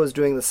also is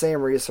doing the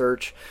same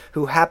research,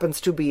 who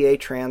happens to be a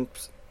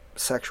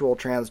transsexual,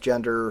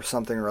 transgender, or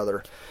something or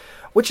other.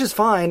 Which is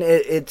fine.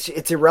 It's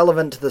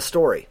irrelevant to the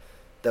story,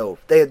 though.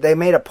 They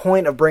made a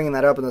point of bringing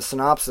that up in the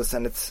synopsis,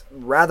 and it's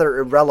rather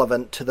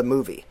irrelevant to the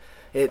movie.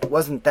 It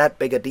wasn't that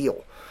big a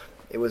deal.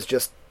 It was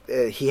just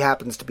he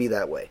happens to be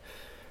that way.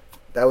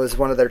 That was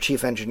one of their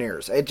chief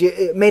engineers.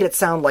 It made it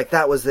sound like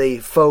that was the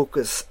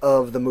focus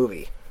of the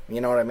movie. You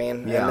know what I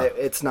mean? Yeah. And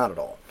it's not at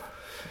all.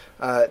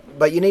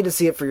 But you need to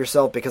see it for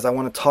yourself, because I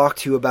want to talk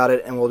to you about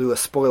it, and we'll do a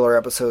spoiler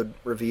episode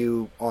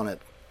review on it.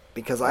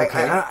 Because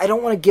I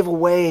don't want to give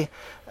away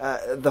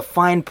the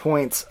fine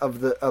points of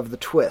the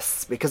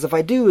twists, because if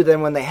I do,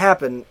 then when they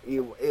happen,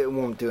 it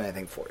won't do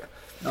anything for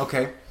you.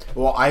 Okay.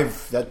 Well,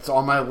 that's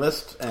on my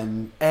list,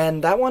 and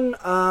that one,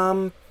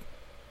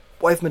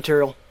 wife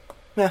material.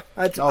 Yeah.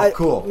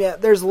 Cool. Yeah,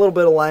 there's a little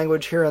bit of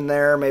language here and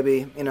there,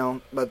 maybe,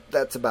 but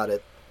that's about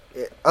it.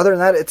 Other than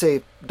that, it's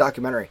a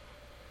documentary.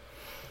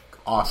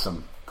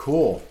 Awesome.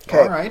 Cool. Okay.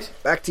 All right.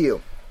 Back to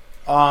you.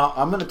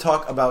 I'm going to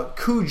talk about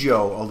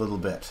Cujo a little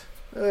bit.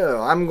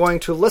 Oh, I'm going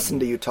to listen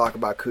to you talk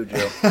about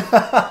Cujo.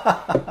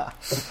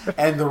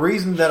 And the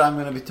reason that I'm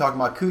going to be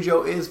talking about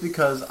Cujo is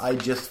because I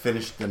just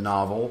finished the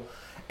novel.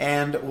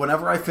 And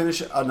whenever I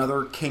finish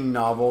another King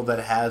novel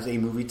that has a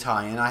movie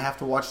tie-in, I have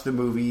to watch the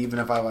movie even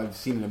if I've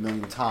seen it a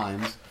million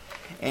times.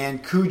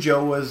 And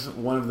Cujo was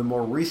one of the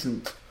more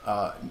recent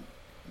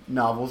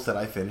novels that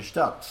I finished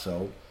up.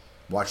 So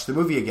watch the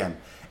movie again.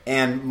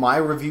 And my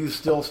review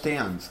still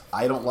stands.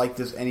 I don't like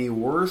this any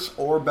worse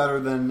or better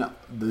than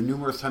the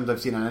numerous times I've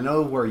seen it. And I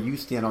know where you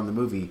stand on the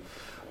movie,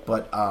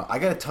 but I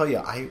got to tell you,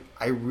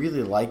 I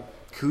really like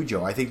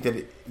Cujo. I think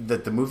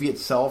that the movie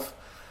itself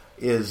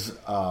is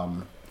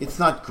it's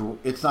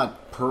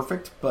not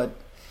perfect, but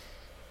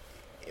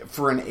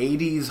for an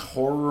 80s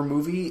horror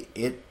movie,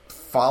 it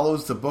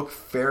follows the book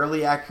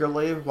fairly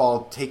accurately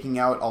while taking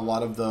out a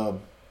lot of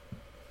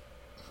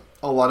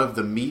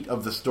the meat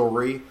of the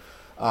story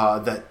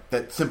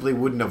that simply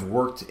wouldn't have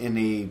worked in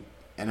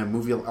a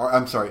movie. Or,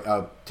 I'm sorry,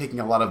 taking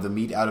a lot of the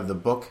meat out of the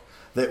book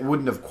that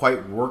wouldn't have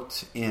quite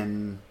worked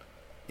in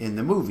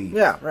the movie.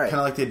 Yeah, right.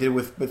 Kind of like they did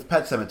with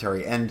Pet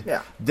Sematary. And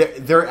yeah.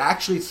 there are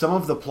actually some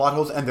of the plot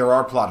holes, and there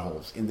are plot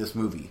holes in this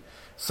movie.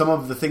 Some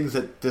of the things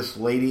that this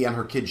lady and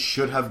her kids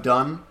should have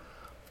done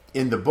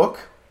in the book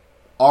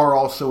are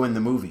also in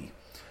the movie.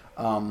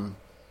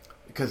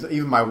 Because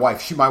even my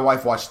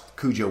wife watched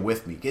Cujo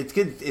with me.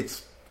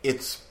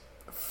 It's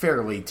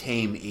fairly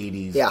tame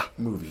 80s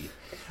movie.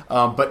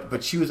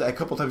 But she was, a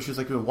couple times she was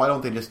like, why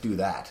don't they just do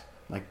that?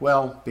 Like,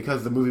 well,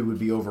 because the movie would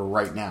be over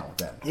right now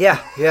then. Yeah.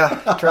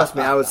 Trust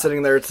me, I was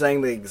sitting there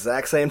saying the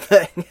exact same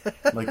thing.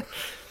 Like,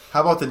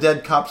 how about the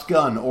dead cop's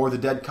gun or the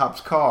dead cop's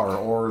car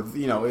or,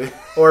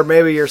 Or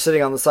maybe you're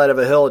sitting on the side of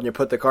a hill and you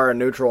put the car in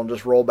neutral and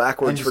just roll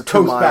backwards for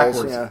 2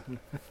 miles. Yeah.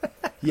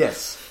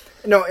 Yes.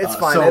 No, it's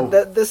fine.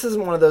 This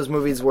isn't one of those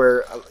movies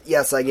where,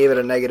 yes, I gave it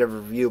a negative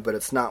review, but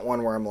it's not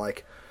one where I'm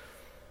like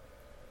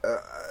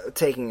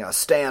taking a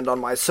stand on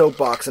my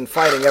soapbox and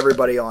fighting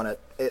everybody on it.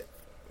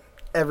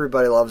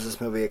 Everybody loves this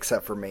movie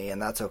except for me,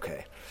 and that's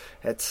okay.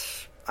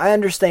 I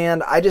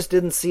understand. I just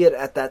didn't see it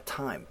at that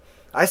time.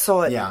 I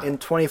saw it in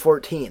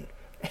 2014.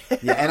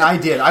 Yeah, and I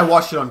did. I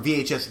watched it on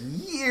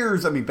VHS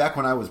years. I mean, back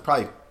when I was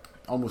probably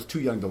almost too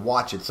young to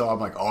watch it. So I'm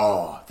like,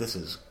 oh, this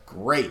is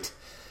great.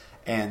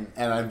 And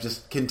I've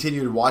just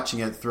continued watching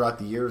it throughout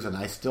the years, and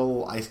I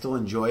still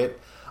enjoy it.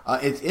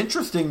 It's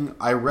interesting.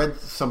 I read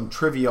some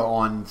trivia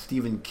on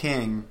Stephen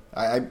King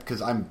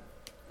because I'm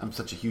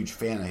such a huge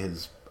fan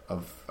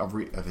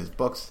of his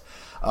books.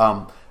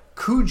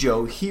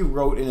 Cujo, he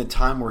wrote in a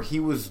time where he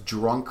was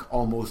drunk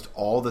almost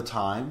all the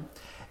time,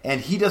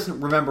 and he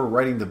doesn't remember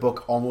writing the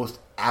book almost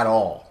at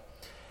all.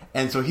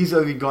 And so he's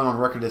even gone on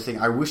record as saying,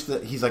 I wish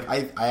that, he's like,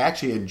 I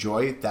actually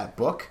enjoy that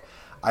book.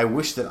 I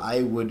wish that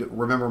I would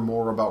remember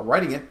more about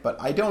writing it,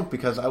 but I don't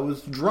because I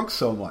was drunk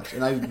so much.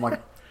 And I'm like,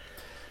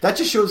 that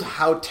just shows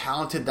how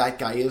talented that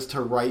guy is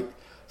to write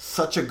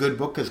such a good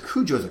book, because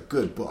Cujo's a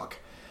good book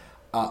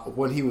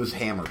when he was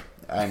hammered.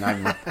 And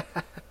I'm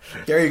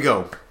there you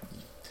go.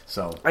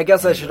 So I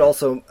guess I should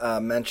also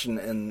mention,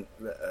 in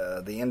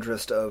the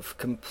interest of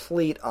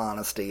complete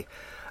honesty,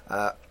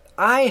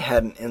 I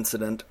had an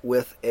incident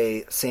with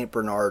a Saint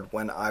Bernard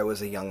when I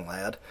was a young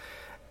lad,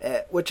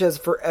 which has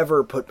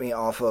forever put me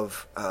off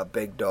of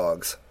big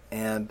dogs.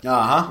 And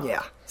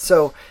yeah,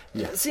 so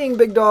seeing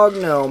big dog,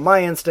 no,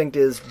 my instinct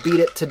is beat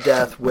it to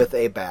death with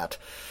a bat.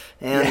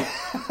 And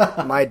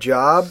my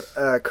job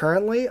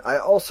currently, I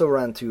also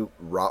run into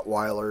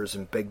Rottweilers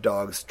and big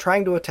dogs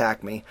trying to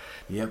attack me.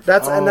 Yep.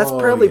 That's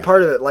probably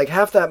part of it. Like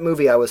half that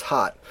movie, I was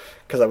hot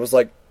because I was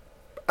like,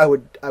 I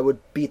would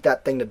beat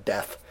that thing to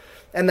death,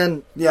 and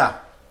then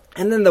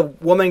the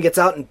woman gets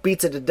out and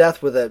beats it to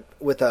death with a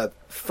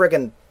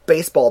friggin'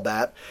 baseball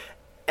bat,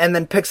 and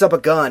then picks up a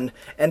gun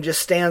and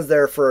just stands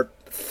there for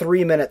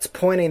 3 minutes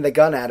pointing the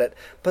gun at it.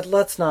 But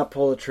let's not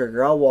pull the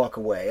trigger. I'll walk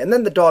away. And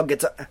then the dog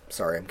gets up.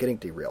 Sorry, I'm getting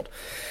derailed.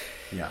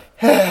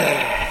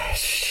 Yeah.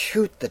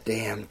 Shoot the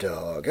damn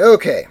dog.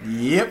 Okay.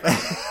 Yep.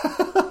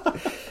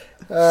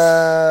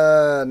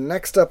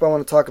 Next up, I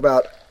want to talk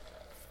about,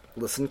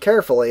 listen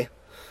carefully,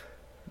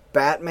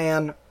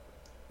 Batman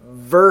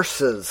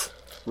versus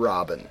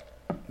Robin.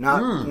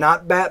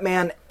 Not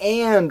Batman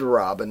and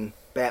Robin.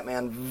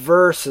 Batman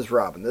versus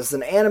Robin. This is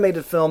an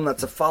animated film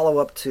that's a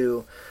follow-up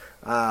to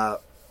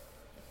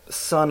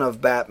Son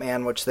of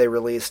Batman, which they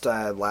released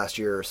last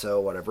year or so,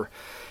 whatever.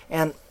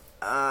 And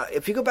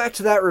if you go back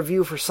to that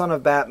review for Son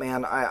of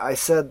Batman, I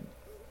said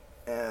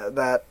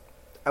that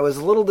I was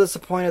a little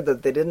disappointed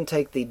that they didn't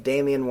take the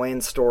Damian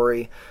Wayne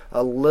story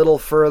a little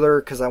further,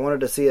 because I wanted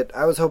to see it.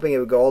 I was hoping it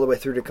would go all the way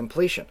through to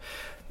completion.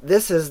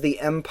 This is the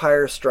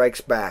Empire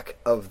Strikes Back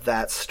of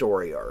that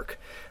story arc.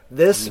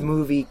 This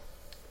movie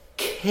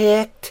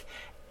kicked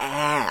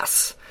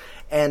ass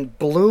and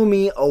blew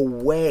me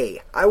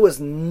away. I was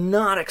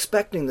not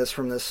expecting this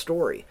from this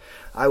story.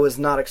 I was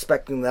not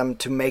expecting them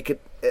to make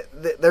it.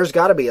 There's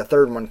got to be a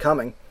third one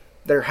coming.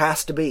 There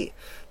has to be.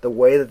 The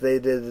way that they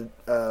did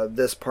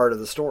this part of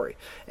the story.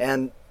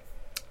 And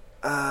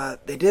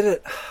they did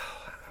it.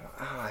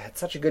 I had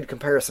such a good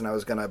comparison I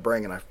was going to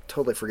bring, and I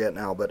totally forget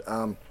now. But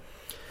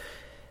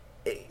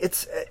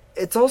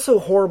it's also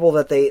horrible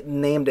that they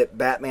named it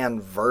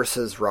Batman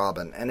versus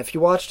Robin. And if you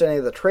watched any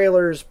of the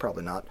trailers,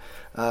 probably not.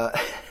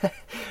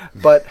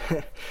 But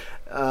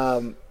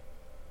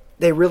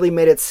they really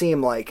made it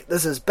seem like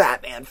this is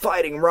Batman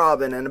fighting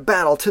Robin in a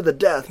battle to the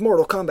death,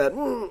 Mortal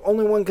Kombat,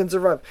 only one can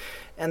survive.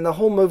 And the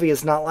whole movie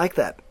is not like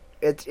that.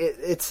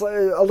 It's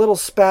a little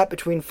spat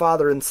between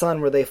father and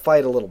son where they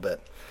fight a little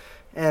bit.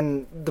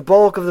 And the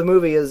bulk of the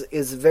movie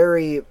is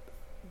very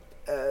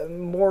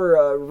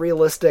more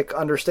realistic,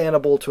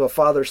 understandable to a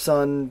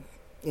father-son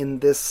in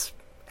this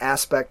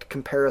aspect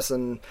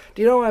comparison.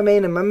 Do you know what I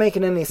mean? Am I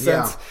making any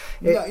sense?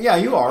 Yeah,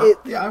 you are.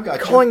 I've got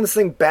you. Calling this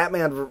thing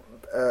Batman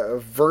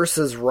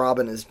versus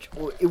Robin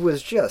it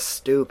was just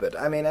stupid.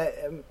 I mean,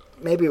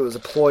 maybe it was a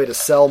ploy to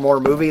sell more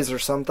movies or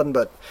something,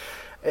 but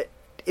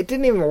it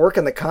didn't even work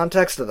in the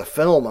context of the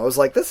film. I was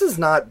like, this is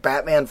not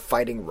Batman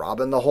fighting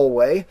Robin the whole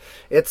way.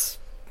 It's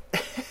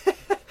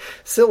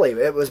silly.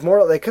 It was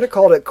more, they could have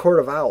called it Court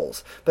of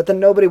Owls, but then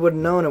nobody would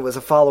have known it was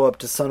a follow-up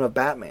to Son of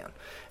Batman.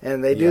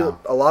 And they do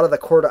a lot of the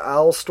Court of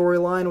Owls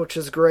storyline, which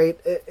is great.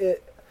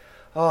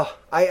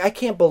 I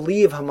can't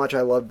believe how much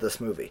I loved this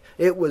movie.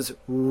 It was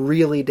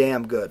really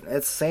damn good.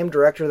 It's the same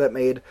director that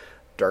made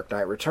Dark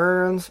Knight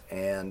Returns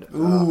and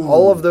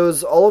all of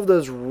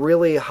those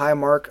really high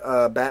mark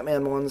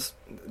Batman ones.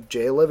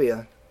 Jay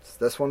Olivia,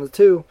 this one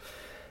too.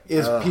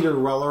 Is Peter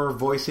Weller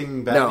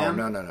voicing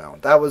Batman? No.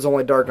 That was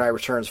only Dark Knight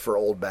Returns for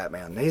old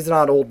Batman. He's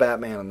not old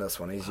Batman in this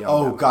one. He's young.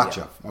 Oh,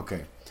 gotcha. Yeah.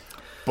 Okay.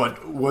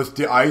 But was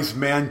the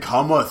Iceman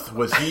Cometh?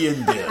 Was he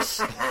in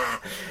this?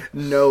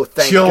 No,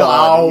 thank Chill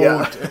God.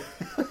 out.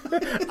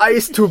 Yeah.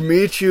 Ice to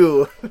meet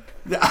you.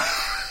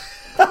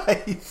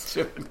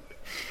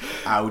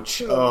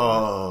 Ouch.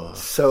 Oh.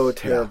 So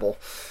terrible.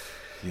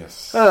 Yeah.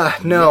 Yes.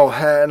 No,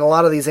 and a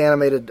lot of these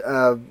animated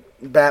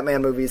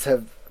Batman movies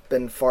have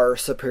been far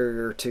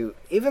superior to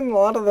even a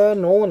lot of the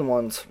Nolan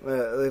ones.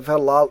 They've had a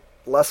lot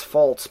less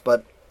faults,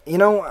 but, you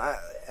know,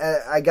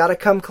 I gotta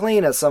come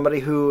clean as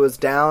somebody who was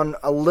down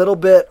a little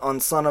bit on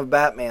Son of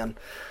Batman.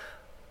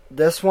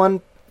 This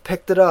one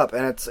picked it up,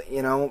 and it's,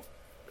 you know,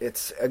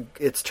 it's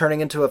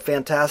turning into a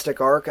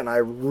fantastic arc, and I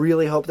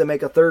really hope they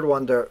make a third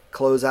one to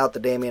close out the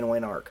Damian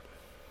Wayne arc.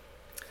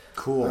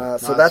 Cool.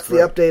 So that's the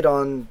update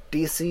on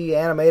DC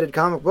animated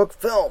comic book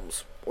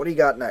films. What do you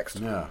got next?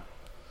 Yeah.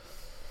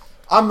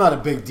 I'm not a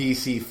big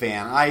DC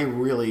fan. I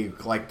really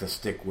like to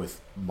stick with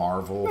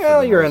Marvel.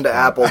 Well, you're into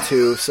Apple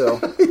too,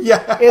 so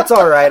yeah, it's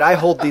all right. I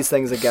hold these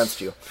things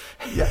against you.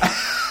 Yeah.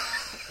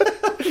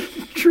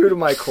 True to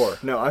my core.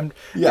 No,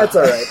 that's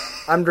all right.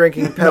 I'm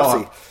drinking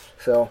Pepsi. No.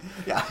 So,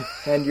 yeah.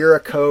 And you're a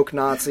Coke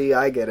Nazi.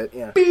 I get it.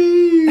 Yeah.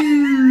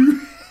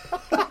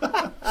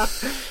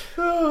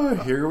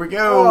 Here we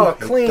go. Oh,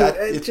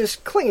 it's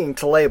just clinging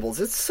to labels.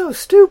 It's so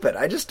stupid.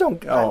 I just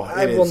don't.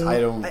 I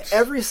don't.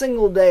 Every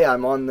single day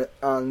I'm on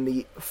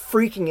the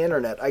freaking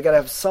internet. I gotta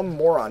have some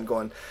moron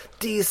going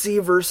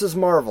DC versus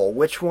Marvel.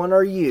 Which one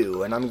are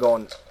you? And I'm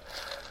going.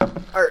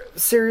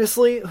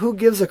 Seriously, who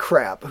gives a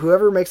crap?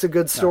 Whoever makes a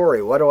good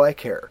story. What do I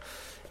care?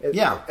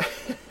 Yeah,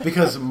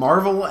 because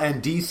Marvel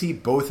and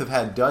DC both have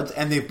had duds,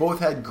 and they've both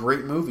had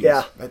great movies.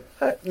 Yeah.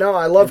 No,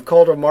 I love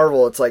Cult of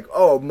Marvel. It's like,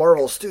 oh,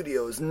 Marvel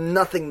Studios,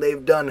 nothing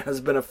they've done has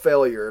been a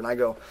failure. And I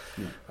go,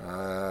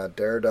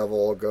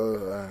 Daredevil,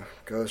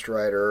 Ghost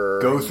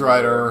Rider.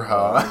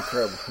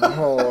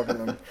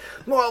 Incredible.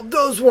 Well,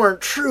 those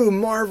weren't true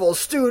Marvel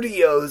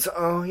Studios.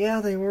 Oh, yeah,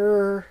 they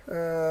were.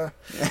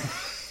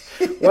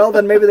 Well,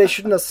 then maybe they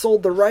shouldn't have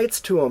sold the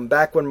rights to them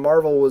back when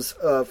Marvel was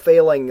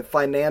failing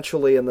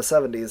financially in the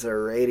 70s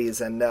or 80s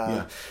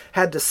and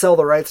had to sell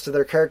the rights to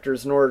their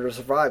characters in order to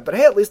survive. But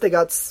hey, at least they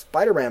got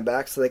Spider-Man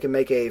back so they can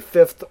make a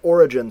fifth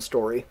origin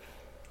story.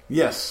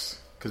 Yes,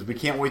 because we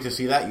can't wait to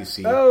see that, you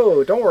see.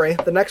 Oh, don't worry.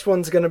 The next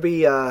one's going to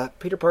be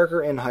Peter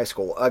Parker in high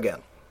school again.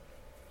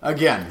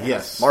 Again,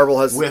 yes. Marvel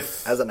has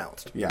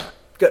announced. Yeah.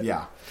 Good.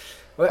 Yeah.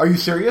 Are you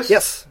serious?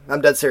 Yes, I'm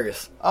dead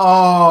serious.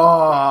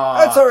 Oh,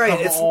 that's all right.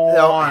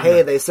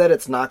 Hey, they said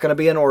it's not going to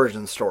be an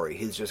origin story.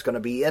 He's just going to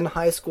be in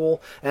high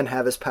school and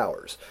have his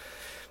powers.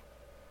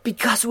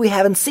 Because we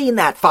haven't seen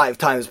that 5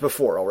 times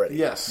before already.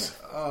 Yes.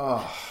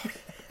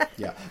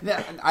 Yeah.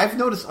 I've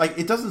noticed, like,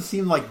 it doesn't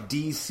seem like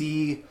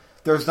DC.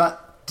 There's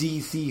not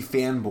DC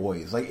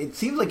fanboys. Like, it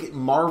seems like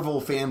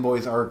Marvel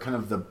fanboys are kind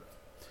of the.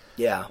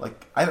 Yeah. Like,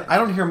 I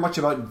don't hear much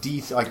about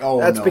DC. Like,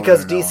 that's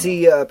because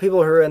DC,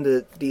 people who are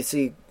into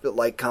DC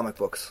like comic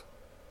books.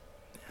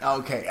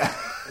 Okay.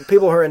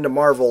 People who are into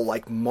Marvel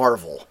like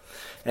Marvel.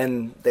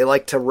 And they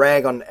like to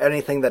rag on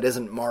anything that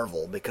isn't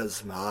Marvel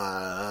because Marvel.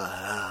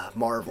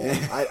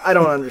 I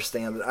don't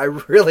understand it. I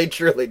really,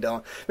 truly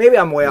don't. Maybe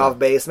I'm way off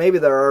base. Maybe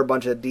there are a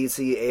bunch of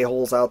DC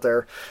a-holes out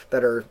there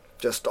that are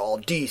just all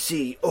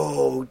DC.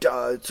 Oh,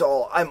 it's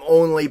all. I'm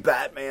only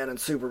Batman and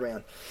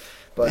Superman.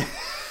 But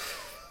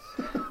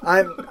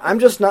I'm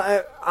just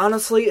not.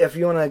 Honestly, if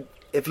you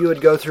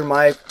would go through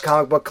my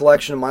comic book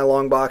collection and my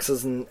long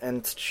boxes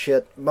and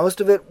shit,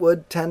 most of it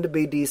would tend to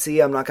be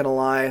DC. I'm not going to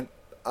lie.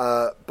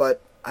 But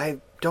I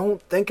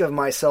don't think of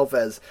myself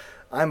as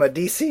I'm a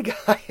DC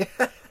guy.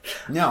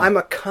 No, I'm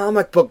a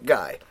comic book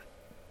guy.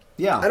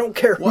 Yeah, I don't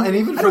care. Well, and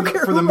even for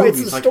the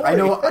movies, like I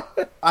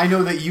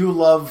know that you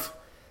love,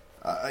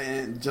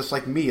 just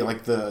like me,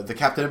 like the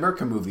Captain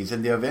America movies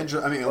and the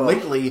Avengers. I mean,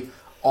 lately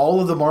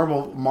all of the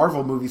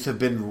Marvel movies have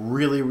been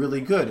really,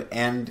 really good,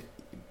 and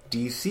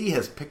DC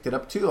has picked it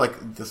up too.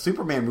 Like the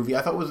Superman movie,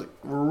 I thought was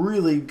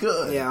really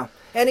good. Yeah,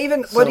 and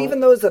even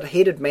those that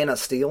hated Man of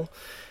Steel,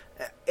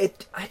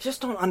 I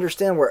just don't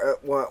understand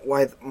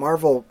why the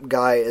Marvel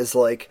guy is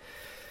like,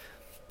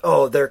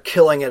 oh, they're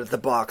killing it at the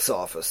box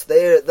office.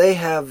 They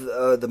have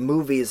the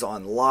movies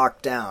on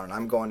lockdown. And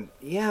I'm going,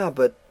 yeah,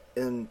 but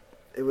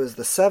it was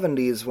the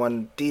 70s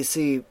when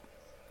DC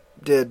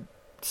did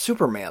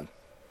Superman,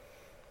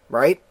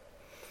 right?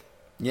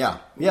 Yeah,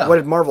 yeah. What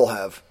did Marvel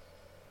have?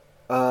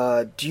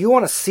 Do you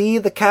want to see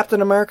the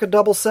Captain America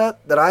double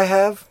set that I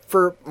have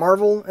for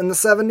Marvel in the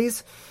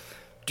 70s?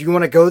 Do you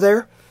want to go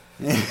there?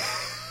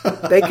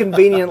 They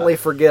conveniently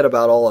forget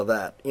about all of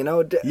that. You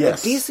know,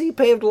 yes. DC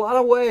paved a lot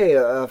of way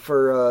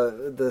for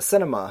the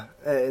cinema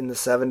in the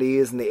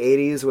 70s and the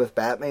 80s with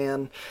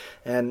Batman.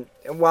 And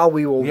while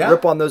we will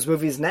rip on those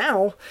movies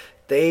now,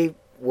 they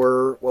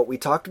were what we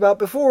talked about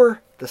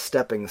before, the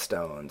stepping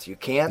stones. You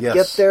can't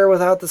get there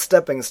without the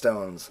stepping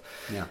stones.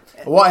 Yeah.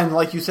 Well, and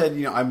like you said,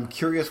 you know, I'm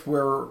curious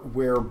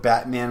where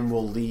Batman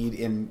will lead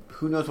in.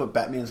 Who knows what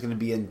Batman's going to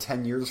be in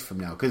 10 years from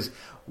now? Because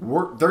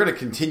they're going to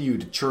continue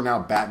to churn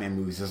out Batman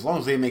movies as long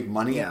as they make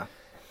money. Yeah.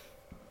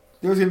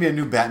 There's going to be a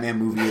new Batman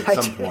movie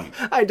at some point.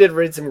 I did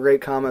read some great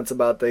comments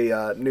about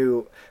the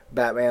new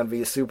Batman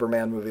v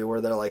Superman movie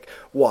where they're like,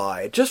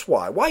 why? Just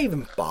why? Why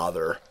even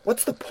bother?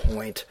 What's the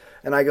point?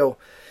 And I go,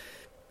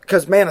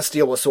 because Man of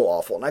Steel was so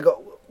awful. And I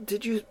go,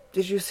 did you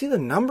see the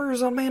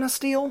numbers on Man of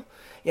Steel?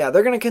 Yeah,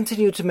 they're going to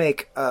continue to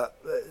make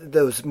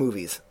those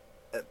movies.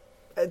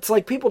 It's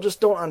like people just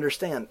don't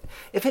understand.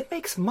 If it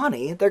makes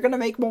money, they're going to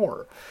make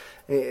more.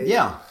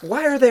 Yeah.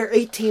 Why are there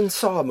 18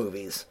 Saw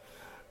movies?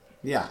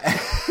 Yeah.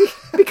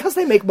 Because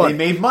they make money. They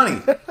made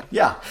money.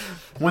 Yeah.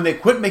 When they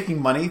quit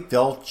making money,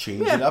 they'll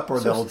change it up or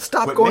they'll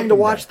stop going to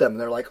watch them.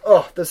 They're like,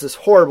 oh, this is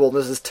horrible.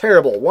 This is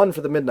terrible. One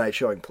for the midnight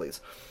showing, please.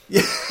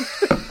 Yeah.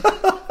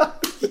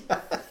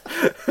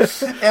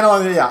 And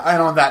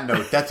on that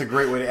note, that's a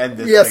great way to end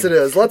this. Yes, thing. it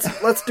is.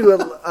 Let's do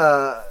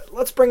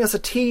let's bring us a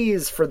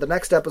tease for the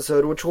next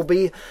episode, which will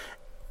be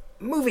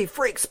Movie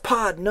Freaks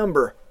Pod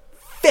number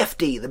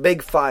 50, the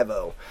big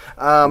 50.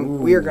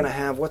 We are going to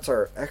have, what's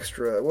our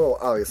extra? We'll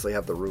obviously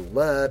have the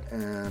roulette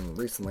and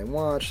recently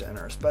watched, and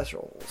our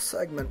special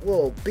segment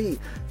will be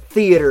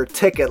theater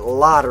ticket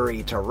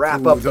lottery to wrap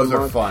up the month. Those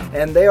are fun.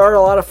 And they are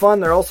a lot of fun.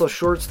 They're also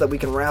shorts that we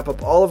can wrap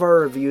up all of our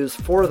reviews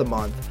for the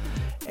month.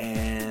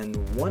 And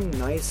one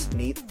nice,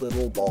 neat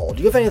little ball. Do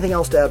you have anything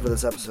else to add for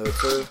this episode,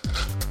 sir?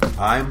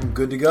 I'm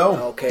good to go.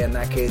 Okay, in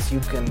that case, you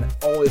can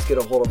always get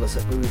a hold of us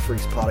at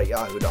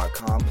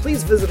moviefreakspod@yahoo.com.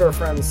 Please visit our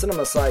friends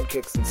Cinema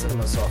Sidekicks and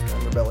Cinema Soft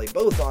Underbelly,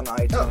 both on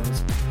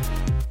iTunes.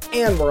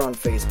 And we're on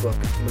Facebook,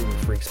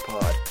 Movie Freaks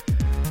Pod.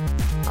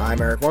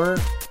 I'm Eric Warner.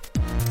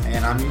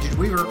 And I'm Eugene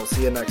Weaver. We'll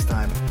see you next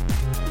time.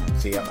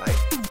 See ya.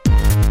 Bye.